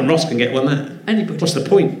 If Jonathan Ross can get one, what's the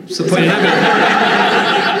point? What's the point of having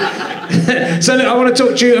it? So look, I want to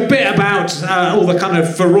talk to you a bit about all the kind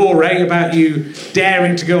of furore about you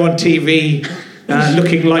daring to go on TV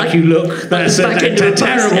looking like you look. That's a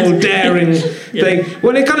terrible, daring thing.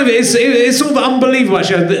 Well, it kind of is. It's sort of unbelievable,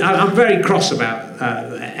 actually. I'm very cross about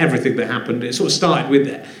everything that happened. It sort of started with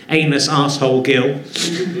anus arsehole Gill,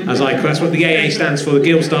 that's what the AA stands for. The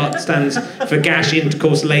Gill stands for gash,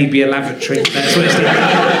 intercourse, labia, lavatory. That's what it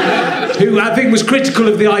stands for. Who I think was critical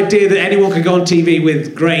of the idea that anyone could go on TV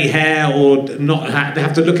with grey hair or not they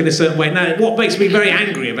have to look in a certain way. Now, what makes me very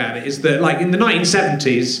angry about it is that, like, in the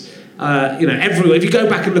 1970s, if you go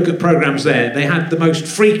back and look at programmes there, they had the most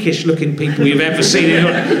freakish-looking people you've ever seen.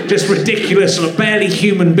 Just ridiculous, sort of barely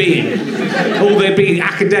human being. All there'd be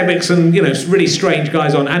academics and, really strange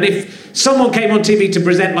guys on. And if someone came on TV to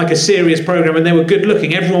present like a serious programme and they were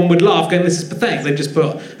good-looking, everyone would laugh, going, "This is pathetic. They just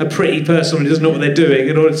put a pretty person who doesn't know what they're doing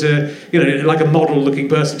in order to, like a model-looking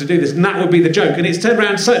person to do this." And that would be the joke. And it's turned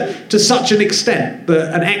around to such an extent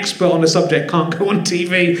that an expert on a subject can't go on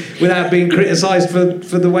TV without being criticised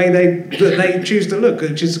for the way they choose to look,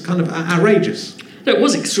 which is kind of outrageous. No, it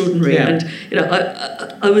was extraordinary, and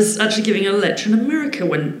I was actually giving a lecture in America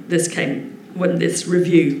when this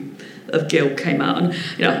review of Gill came out, and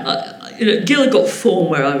Gill got form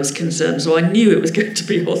where I was concerned, so I knew it was going to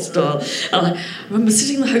be hostile. And I remember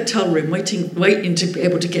sitting in the hotel room waiting to be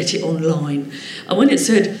able to get it online, and when it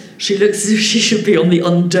said she looks as if she should be on the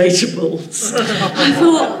Undateables, I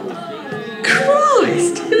thought,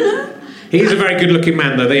 Christ, He's a very good-looking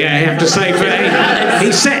man, though. I have to say,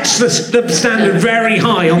 he sets the standard very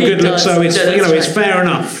high on good looks, so it's it's fair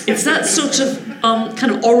enough. It's that sort of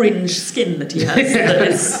kind of orange skin that he has that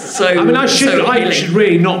is so. I should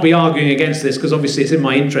really not be arguing against this, because obviously it's in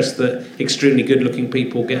my interest that extremely good-looking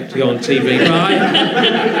people get to go on TV.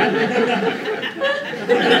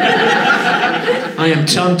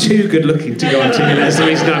 I'm too good-looking to go on TV. That's the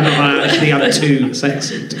reason I'm too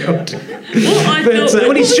sexy to go on TV.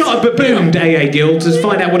 When he shot a baboon, A.A. Gill, to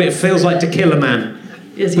find out what it feels like to kill a man.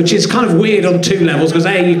 Yes, which is kind of weird on two levels, because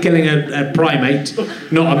A, you're killing a primate,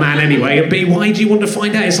 not a man anyway, and B, why do you want to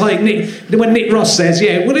find out? It's like when Nick Ross says,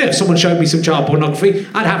 if someone showed me some child pornography,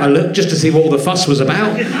 I'd have a look just to see what all the fuss was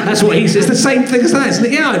about. That's what he says. It's the same thing as that, isn't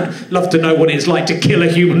it? Yeah, I'd love to know what it's like to kill a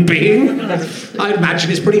human being. I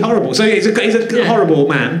imagine it's pretty horrible. So he's a horrible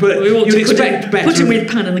man, but you'd expect better. Put him with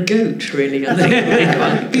Pan and the Goat, really. I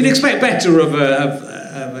think. You'd expect better of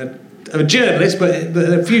a journalist, but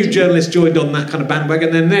a few journalists joined on that kind of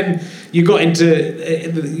bandwagon, and then you got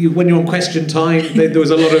into when you're on Question Time, there was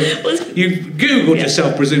a lot of you googled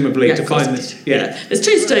yourself presumably to find this. There's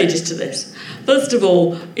two stages to this. First of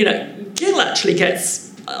all, Gill actually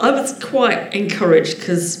gets. I was quite encouraged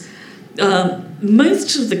because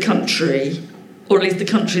most of the country, or at least the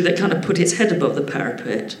country that kind of put its head above the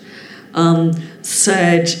parapet,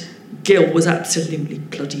 said Gill was absolutely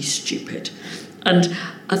bloody stupid. And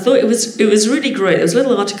I thought it was really great. There was a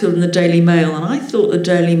little article in the Daily Mail, and I thought the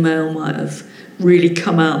Daily Mail might have really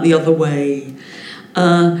come out the other way.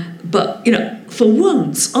 But, for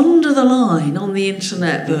once, under the line on the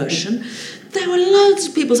internet version, there were loads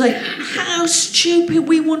of people saying, how stupid,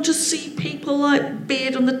 we want to see people like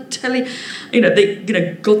Beard on the telly.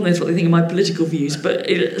 God knows what they think of my political views, but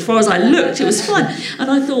as far as I looked, it was fine. And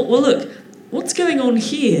I thought, well, look, what's going on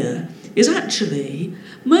here is actually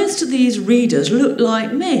most of these readers look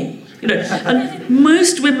like me, and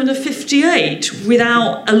most women of 58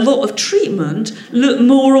 without a lot of treatment look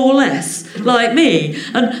more or less like me,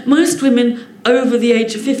 and most women over the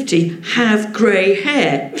age of 50 have grey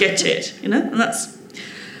hair. Get it, and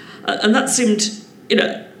that seemed,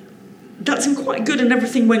 that seemed quite good, and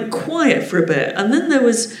everything went quiet for a bit. And then there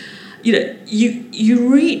was, you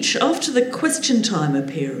reach, after the Question Time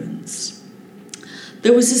appearance,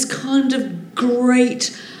 there was this kind of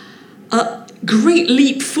great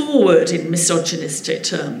leap forward in misogynistic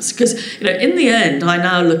terms. Because, in the end, I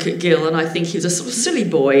now look at Gil and I think he was a sort of silly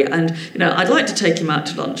boy, and, I'd like to take him out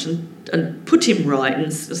to lunch and put him right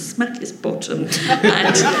and smack his bottom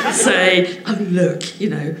and say, oh, look,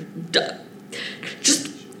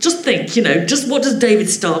 just think, just what does David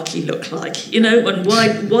Starkey look like, and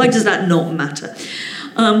why does that not matter?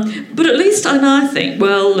 But at least I now think,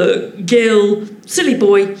 well, look, Gil, silly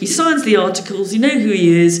boy, he signs the articles, you know who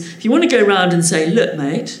he is. If you want to go round and say, look,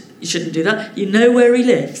 mate, you shouldn't do that, you know where he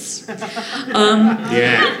lives. Yeah.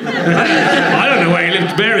 I don't know where he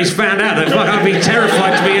lives. Mary's found out. I'd be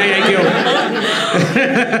terrified to be Gil.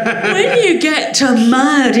 When you get to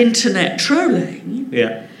mad internet trolling,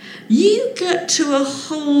 you get to a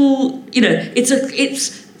whole, it's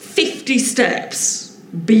 50 steps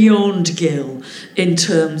beyond Gil in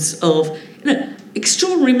terms of,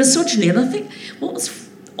 extraordinary misogyny. And I think what's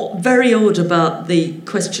very odd about the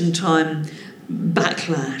Question Time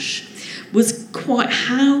backlash was quite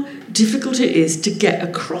how difficult it is to get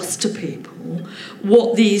across to people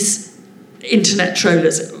what these internet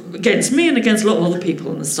trollers, against me and against a lot of other people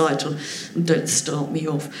on the site, don't start me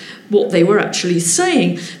off, what they were actually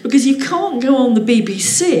saying, because you can't go on the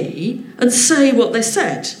BBC and say what they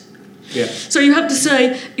said. Yeah. So you have to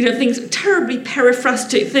say, things, terribly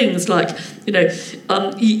periphrastic things like,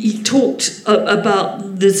 he talked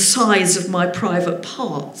about the size of my private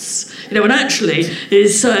parts, and actually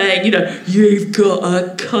is saying, you've got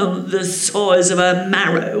a cunt the size of a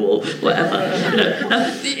marrow or whatever.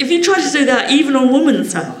 Now, if you try to do that, even on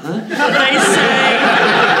Woman's Hour,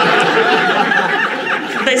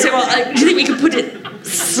 they say, well, do you think we could put it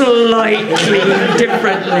slightly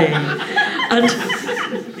differently?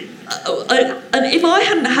 And if I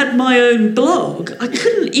hadn't had my own blog, I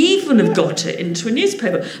couldn't even have got it into a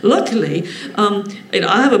newspaper. Luckily,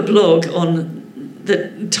 I have a blog on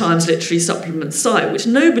the Times Literary Supplement site, which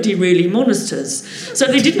nobody really monitors. So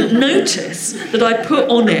they didn't notice that I put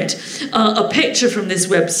on it a picture from this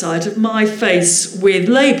website of my face with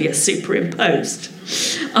labia superimposed.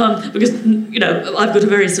 Because, I've got a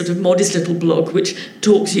very sort of modest little blog which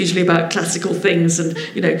talks usually about classical things and,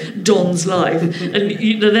 Don's life.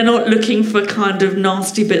 And, they're not looking for kind of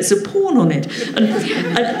nasty bits of porn on it. And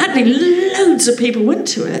actually loads of people went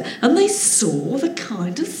to it and they saw the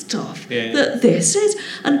kind of stuff that this is.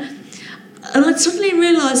 And I suddenly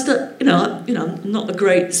realised that, I'm not a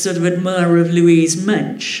great sort of admirer of Louise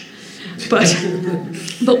Mensch.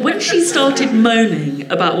 But when she started moaning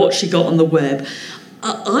about what she got on the web,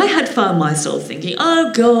 I had found myself thinking,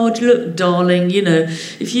 oh God, look, darling,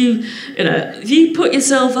 if you put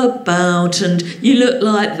yourself about and you look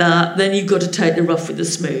like that, then you've got to take the rough with the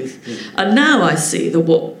smooth. Yeah. And now I see that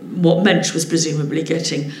what Mensch was presumably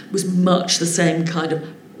getting was much the same kind of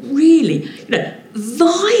really,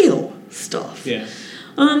 vile stuff. Yeah.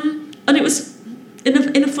 And it was,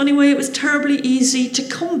 in a funny way, it was terribly easy to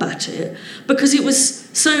combat it because it was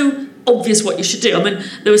so obvious what you should do. I mean,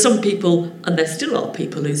 there were some people, and there still are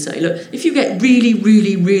people, who say, look, if you get really,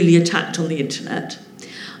 really, really attacked on the internet,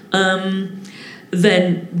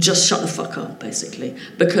 then just shut the fuck up, basically,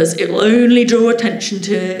 because it'll only draw attention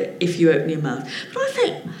to it if you open your mouth. But I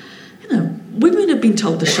think, women have been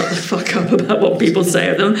told to shut the fuck up about what people say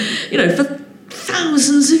of them, for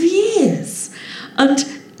thousands of years. And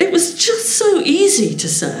it was just so easy to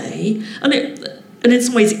say, and in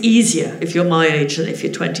some ways easier if you're my age than if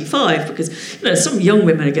you're 25, because, some young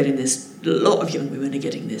women are getting this, a lot of young women are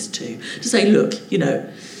getting this too, to say, look,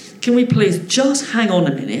 can we please just hang on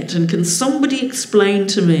a minute and can somebody explain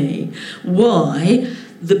to me why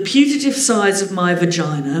the putative size of my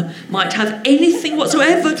vagina might have anything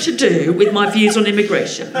whatsoever to do with my views on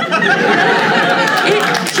immigration? It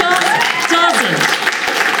just doesn't.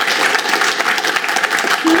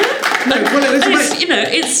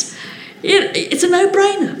 It's a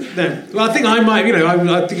no-brainer. No. Well, I think I might,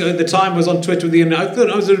 I think at the time I was on Twitter with you, and I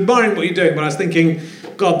thought I was admiring what you're doing, but I was thinking,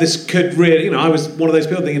 God, this could really, I was one of those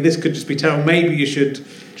people thinking this could just be terrible. Maybe you should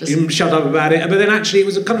shut up about it. But then actually it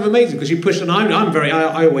was kind of amazing because you pushed, and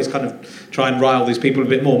I always kind of try and rile these people a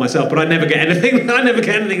bit more myself, but I never get anything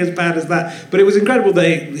as bad as that. But it was incredible that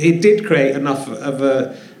it did create enough of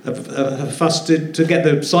a fuss to get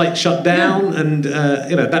the site shut down, and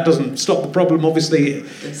that doesn't stop the problem, obviously,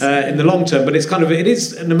 in the long term. But it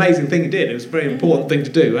is an amazing thing he did. It was a very important thing to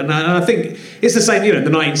do, and I think it's the same. In the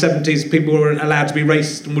 1970s, people were allowed to be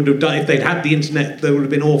racist and would have done if they'd had the internet. There would have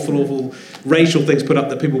been awful racial things put up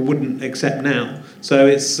that people wouldn't accept now. So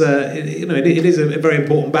it is a very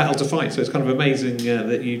important battle to fight. So it's kind of amazing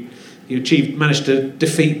that you managed to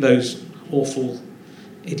defeat those awful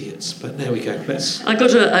idiots. But there we go.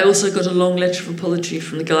 I also got a long letter of apology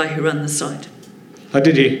from the guy who ran the site. Oh,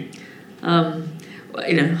 did you? How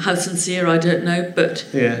sincere I don't know, but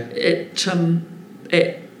it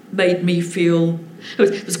made me feel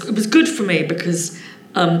it was good for me because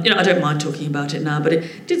I don't mind talking about it now, but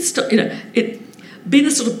it did start. Being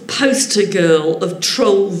a sort of poster girl of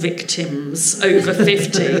troll victims over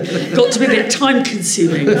 50 got to be a bit time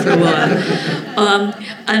consuming for a while,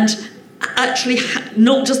 and actually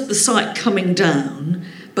not just the site coming down,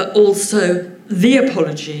 but also the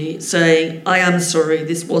apology saying, I am sorry,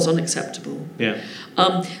 this was unacceptable. Yeah.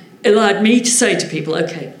 Allowed me to say to people,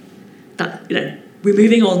 okay, that we're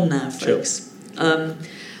moving on now, folks. Sure.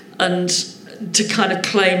 And to kind of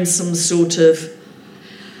claim some sort of,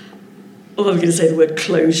 I'm going to say the word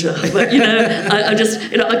closure, but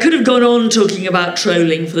I could have gone on talking about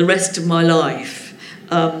trolling for the rest of my life.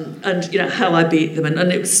 And how I beat them,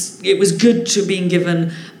 and it was good to being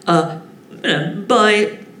given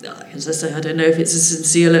by, as I say, I don't know if it's a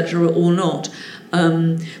sincere letter or not,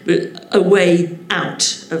 but a way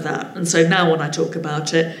out of that. And so now when I talk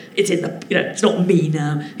about it, it's in the it's not me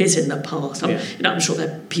now, it's in the past. I'm sure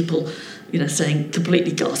there are people saying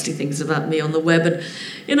completely ghastly things about me on the web, and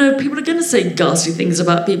people are going to say ghastly things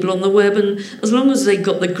about people on the web, and as long as they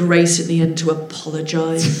got the grace in the end to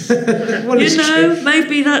apologise,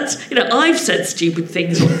 maybe that's I've said stupid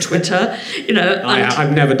things on Twitter,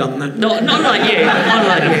 I've never done that. Not like you,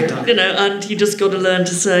 and you just got to learn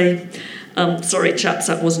to say, sorry chaps,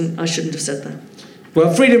 I shouldn't have said that.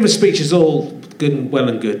 Well, freedom of speech is all well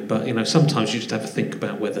and good, but sometimes you just have to think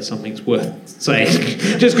about whether something's worth saying.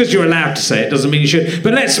 Just because you're allowed to say it doesn't mean you should.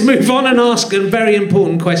 But let's move on and ask a very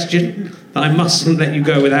important question that I mustn't let you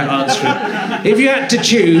go without answering. If you had to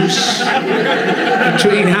choose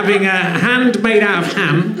between having a hand made out of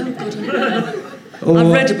ham,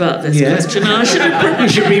 I've read about this question. You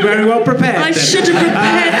should be very well prepared. I should have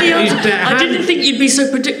prepared the answer. I didn't think you'd be so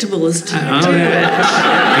predictable as to do it.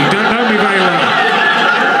 You don't know me very well.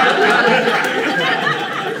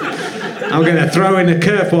 I'm going to throw in a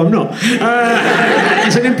curveball. I'm not.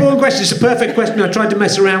 It's an important question. It's a perfect question. I tried to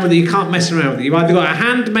mess around with it. You can't mess around with it. You've either got a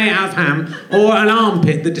hand made out of ham or an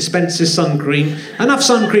armpit that dispenses sun cream. Enough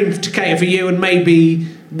sun cream to cater for you and maybe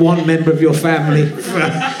one member of your family. For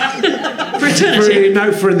eternity?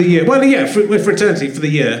 For the year. Well, yeah, for eternity, for the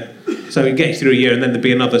year. So it gets you through a year and then there'd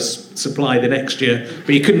be another supply the next year.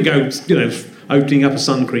 But you couldn't go, opening up a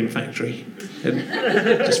sun cream factory and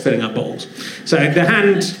just filling up bottles. So the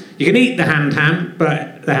hand... You can eat the ham,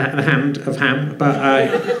 but the hand of ham, but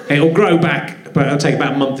it'll grow back. But it'll take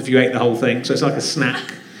about a month if you ate the whole thing. So it's like a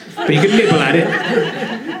snack. But you can nibble at it,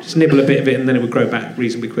 just nibble a bit of it, and then it would grow back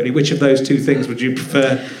reasonably quickly. Which of those two things would you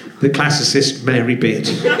prefer? The classicist Mary Beard.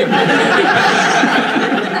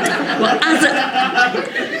 Well,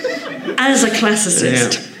 as a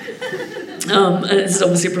classicist, this is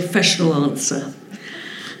obviously a professional answer.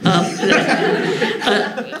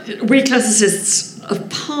 We classicists have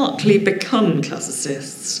partly become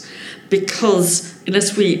classicists because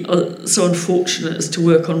unless we are so unfortunate as to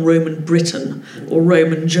work on Roman Britain or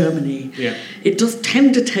Roman Germany, it does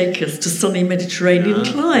tend to take us to sunny Mediterranean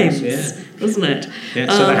climes, doesn't it? Yeah,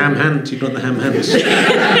 so the ham hand, you've got the ham hands to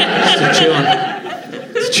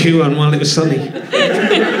chew on while it was sunny.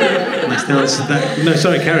 That's the answer to that. No,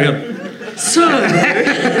 sorry, carry on.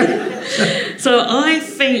 So I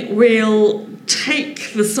think we'll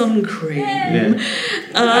take the sun cream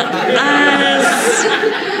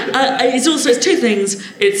it's two things.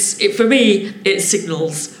 For me it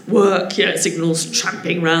signals work, it signals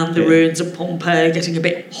tramping round the ruins of Pompeii, getting a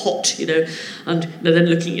bit hot, and then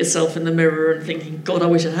looking at yourself in the mirror and thinking, God, I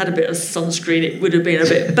wish I had a bit of sunscreen, it would have been a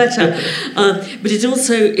bit better. But it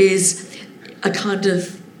also is a kind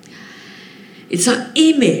of, it's that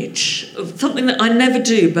image of something that I never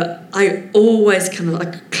do, but I always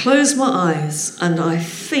I close my eyes and I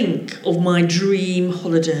think of my dream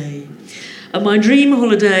holiday. And my dream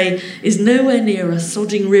holiday is nowhere near a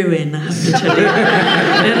sodding ruin, I have to tell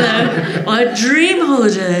you. My dream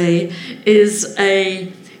holiday is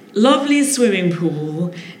a lovely swimming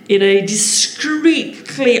pool in a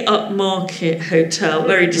discreetly upmarket hotel,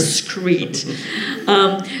 very discreet,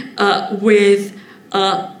 with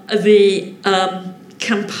the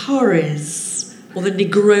Campares, or the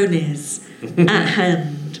Negronis, at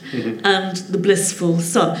hand, and the Blissful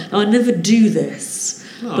Sun. Now, I never do this,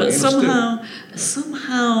 but somehow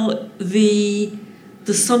the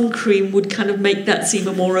sun cream would kind of make that seem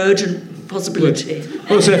a more urgent possibility.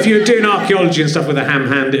 Also, if you're doing archaeology and stuff with a ham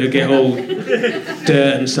hand, it would get all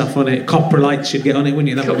dirt and stuff on it. Coprolites should get on it, wouldn't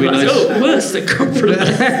you? That would be nice. Oh, worse than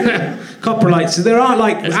coprolites. Coprolites. There are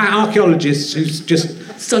archaeologists who just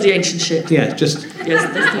study ancient shit. Yeah, just they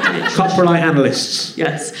study ancient coprolite analysts.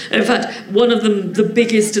 Yes. In fact, one of the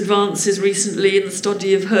biggest advances recently in the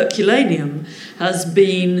study of Herculaneum has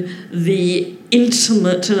been the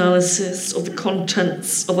intimate analysis of the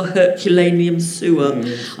contents of a Herculaneum sewer. I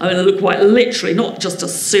mean, they look quite literally, not just a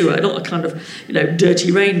sewer, not a kind of,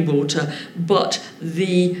 dirty rainwater, but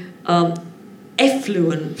the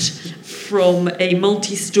effluent from a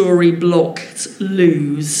multi-storey block's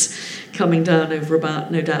loos coming down over about,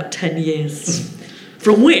 no doubt, 10 years.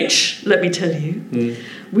 From which, let me tell you,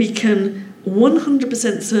 we can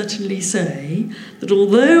 100% certainly say that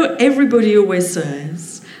although everybody always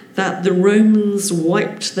says that the Romans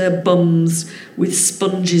wiped their bums with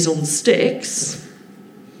sponges on sticks,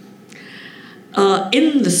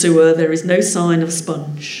 in the sewer there is no sign of a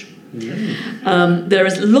sponge. There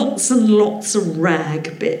is lots and lots of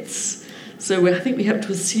rag bits. So I think we have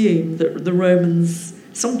to assume that the Romans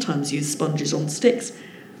sometimes used sponges on sticks,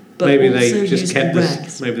 but maybe also they just used kept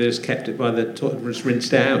rags. maybe they just kept it by the toilet, just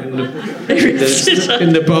rinsed it out in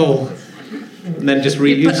the bowl, and then just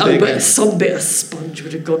reused it. But some bit of sponge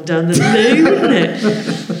would have gone down the loo, wouldn't it?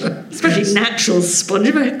 Especially natural sponge,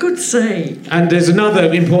 for God's sake. And there's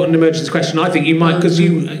another important emergency question. I think you might, because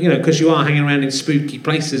you are hanging around in spooky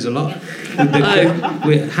places a lot.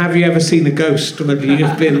 Have you ever seen a ghost when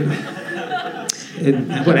you've been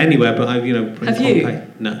anywhere? But have you? Pompeii?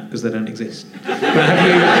 No, because they don't exist. But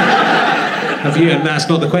have you? And that's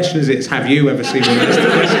not the question, is it? It's have you ever seen one? That's the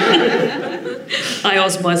question. I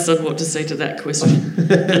asked my son what to say to that question,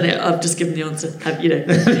 and I've just given the answer. Have you?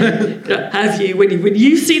 Have you? When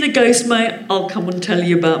you've seen a ghost, mate, I'll come and tell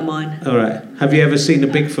you about mine. All right. Have you ever seen a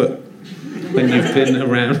Bigfoot when you've been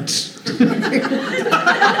around? These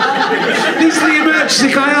are the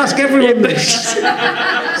emergency. I ask everyone this.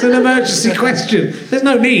 It's an emergency question. There's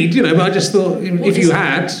no need, but I just thought if you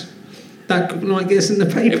had. That might get us in the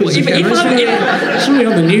papers again. It's really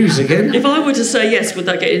on the news again. If I were to say yes, would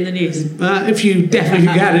that get in the news? If you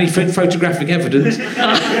had any photographic evidence.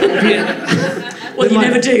 Well, you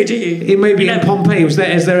never do you? It may be in Pompeii. Is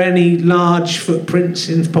there any large footprints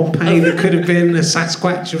in Pompeii that could have been a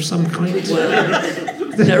Sasquatch of some kind?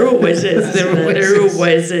 Well, there always is. There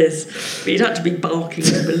always is. But you'd have to be barking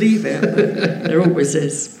to believe it. But there always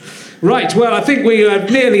is. Right, well, I think we are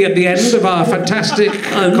nearly at the end of our fantastic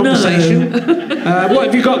conversation. No. What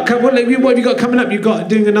have you got coming up? You've got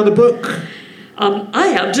doing another book? I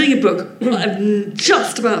am doing a book. Well, I've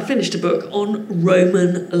just about finished a book on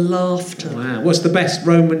Roman laughter. Wow. What's the best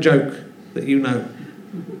Roman joke that you know?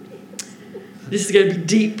 This is going to be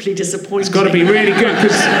deeply disappointing. It's got to be really good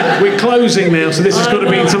because we're closing now, so this has got to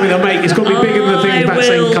be something that'll make. It's got to be bigger than the thing about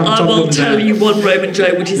saying "come I will tell you one Roman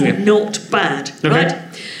joke which is not bad. Okay. Right?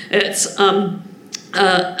 It's a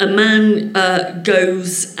man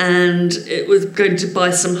goes and it was going to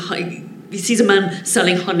buy some honey. He sees a man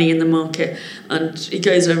selling honey in the market, and he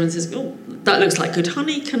goes over and says, "Oh, that looks like good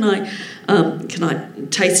honey. Can I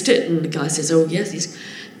taste it?" And the guy says, "Oh yes." He's,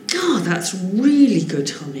 "God, that's really good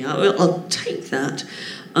honey. I'll take that."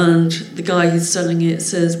 And the guy who's selling it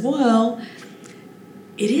says, "Well,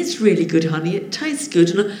 it is really good honey. It tastes good,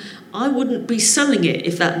 and I wouldn't be selling it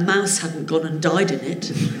if that mouse hadn't gone and died in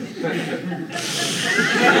it."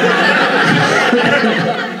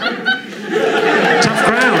 Tough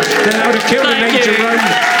crowd. Then I would have killed an ancient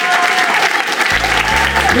Roman.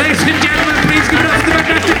 Ladies and gentlemen, please give it up for the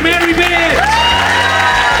fantastic Mary Beard.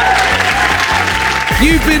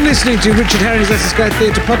 You've been listening to Richard Herring's Leicester Square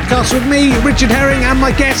Theatre podcast with me, Richard Herring, and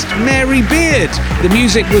my guest, Mary Beard. The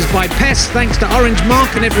music was by Pest, thanks to Orange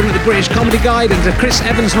Mark and everyone at the British Comedy Guide, and to Chris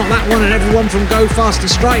Evans, not that one, and everyone from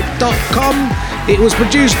GoFasterStripe.com. It was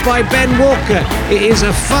produced by Ben Walker. It is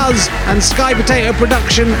a Fuzz and Sky Potato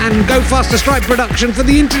production and Go Faster Stripe production for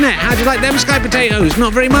the internet. How do you like them Sky Potatoes?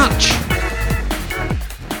 Not very much.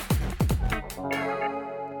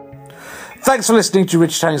 Thanks for listening to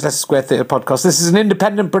Richard Herring's Leicester Square Theatre podcast. This is an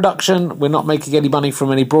independent production. We're not making any money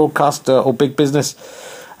from any broadcaster or big business.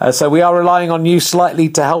 So we are relying on you slightly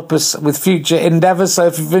to help us with future endeavours. So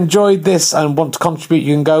if you've enjoyed this and want to contribute,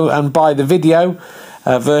 you can go and buy the video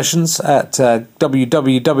versions at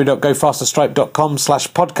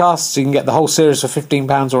www.gofasterstripe.com/podcast. So you can get the whole series for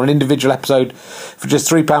 £15 or an individual episode for just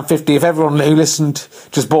 £3.50. If everyone who listened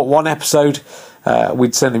just bought one episode,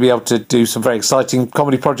 we'd certainly be able to do some very exciting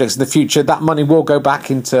comedy projects in the future. That money will go back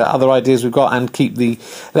into other ideas we've got and keep the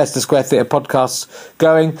Leicester Square Theatre podcasts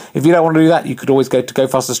going. If you don't want to do that, you could always go to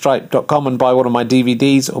gofasterstripe.com and buy one of my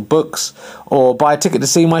DVDs or books, or buy a ticket to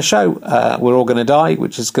see my show, We're All Gonna Die,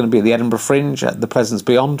 which is going to be at the Edinburgh Fringe at the Pleasance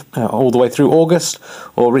Beyond all the way through August,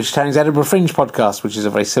 or Richard Herring's Edinburgh Fringe podcast, which is a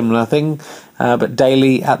very similar thing, but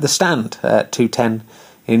daily at the Stand at 2:10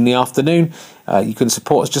 in the afternoon. You can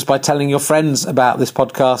support us just by telling your friends about this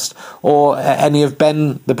podcast, or any of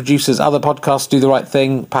Ben, the producer's other podcasts, Do the Right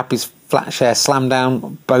Thing, Pappy's Flatshare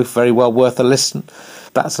Slamdown, both very well worth a listen.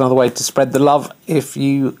 That's another way to spread the love if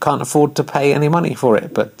you can't afford to pay any money for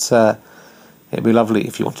it, but it'd be lovely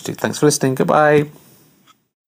if you wanted to. Thanks for listening. Goodbye.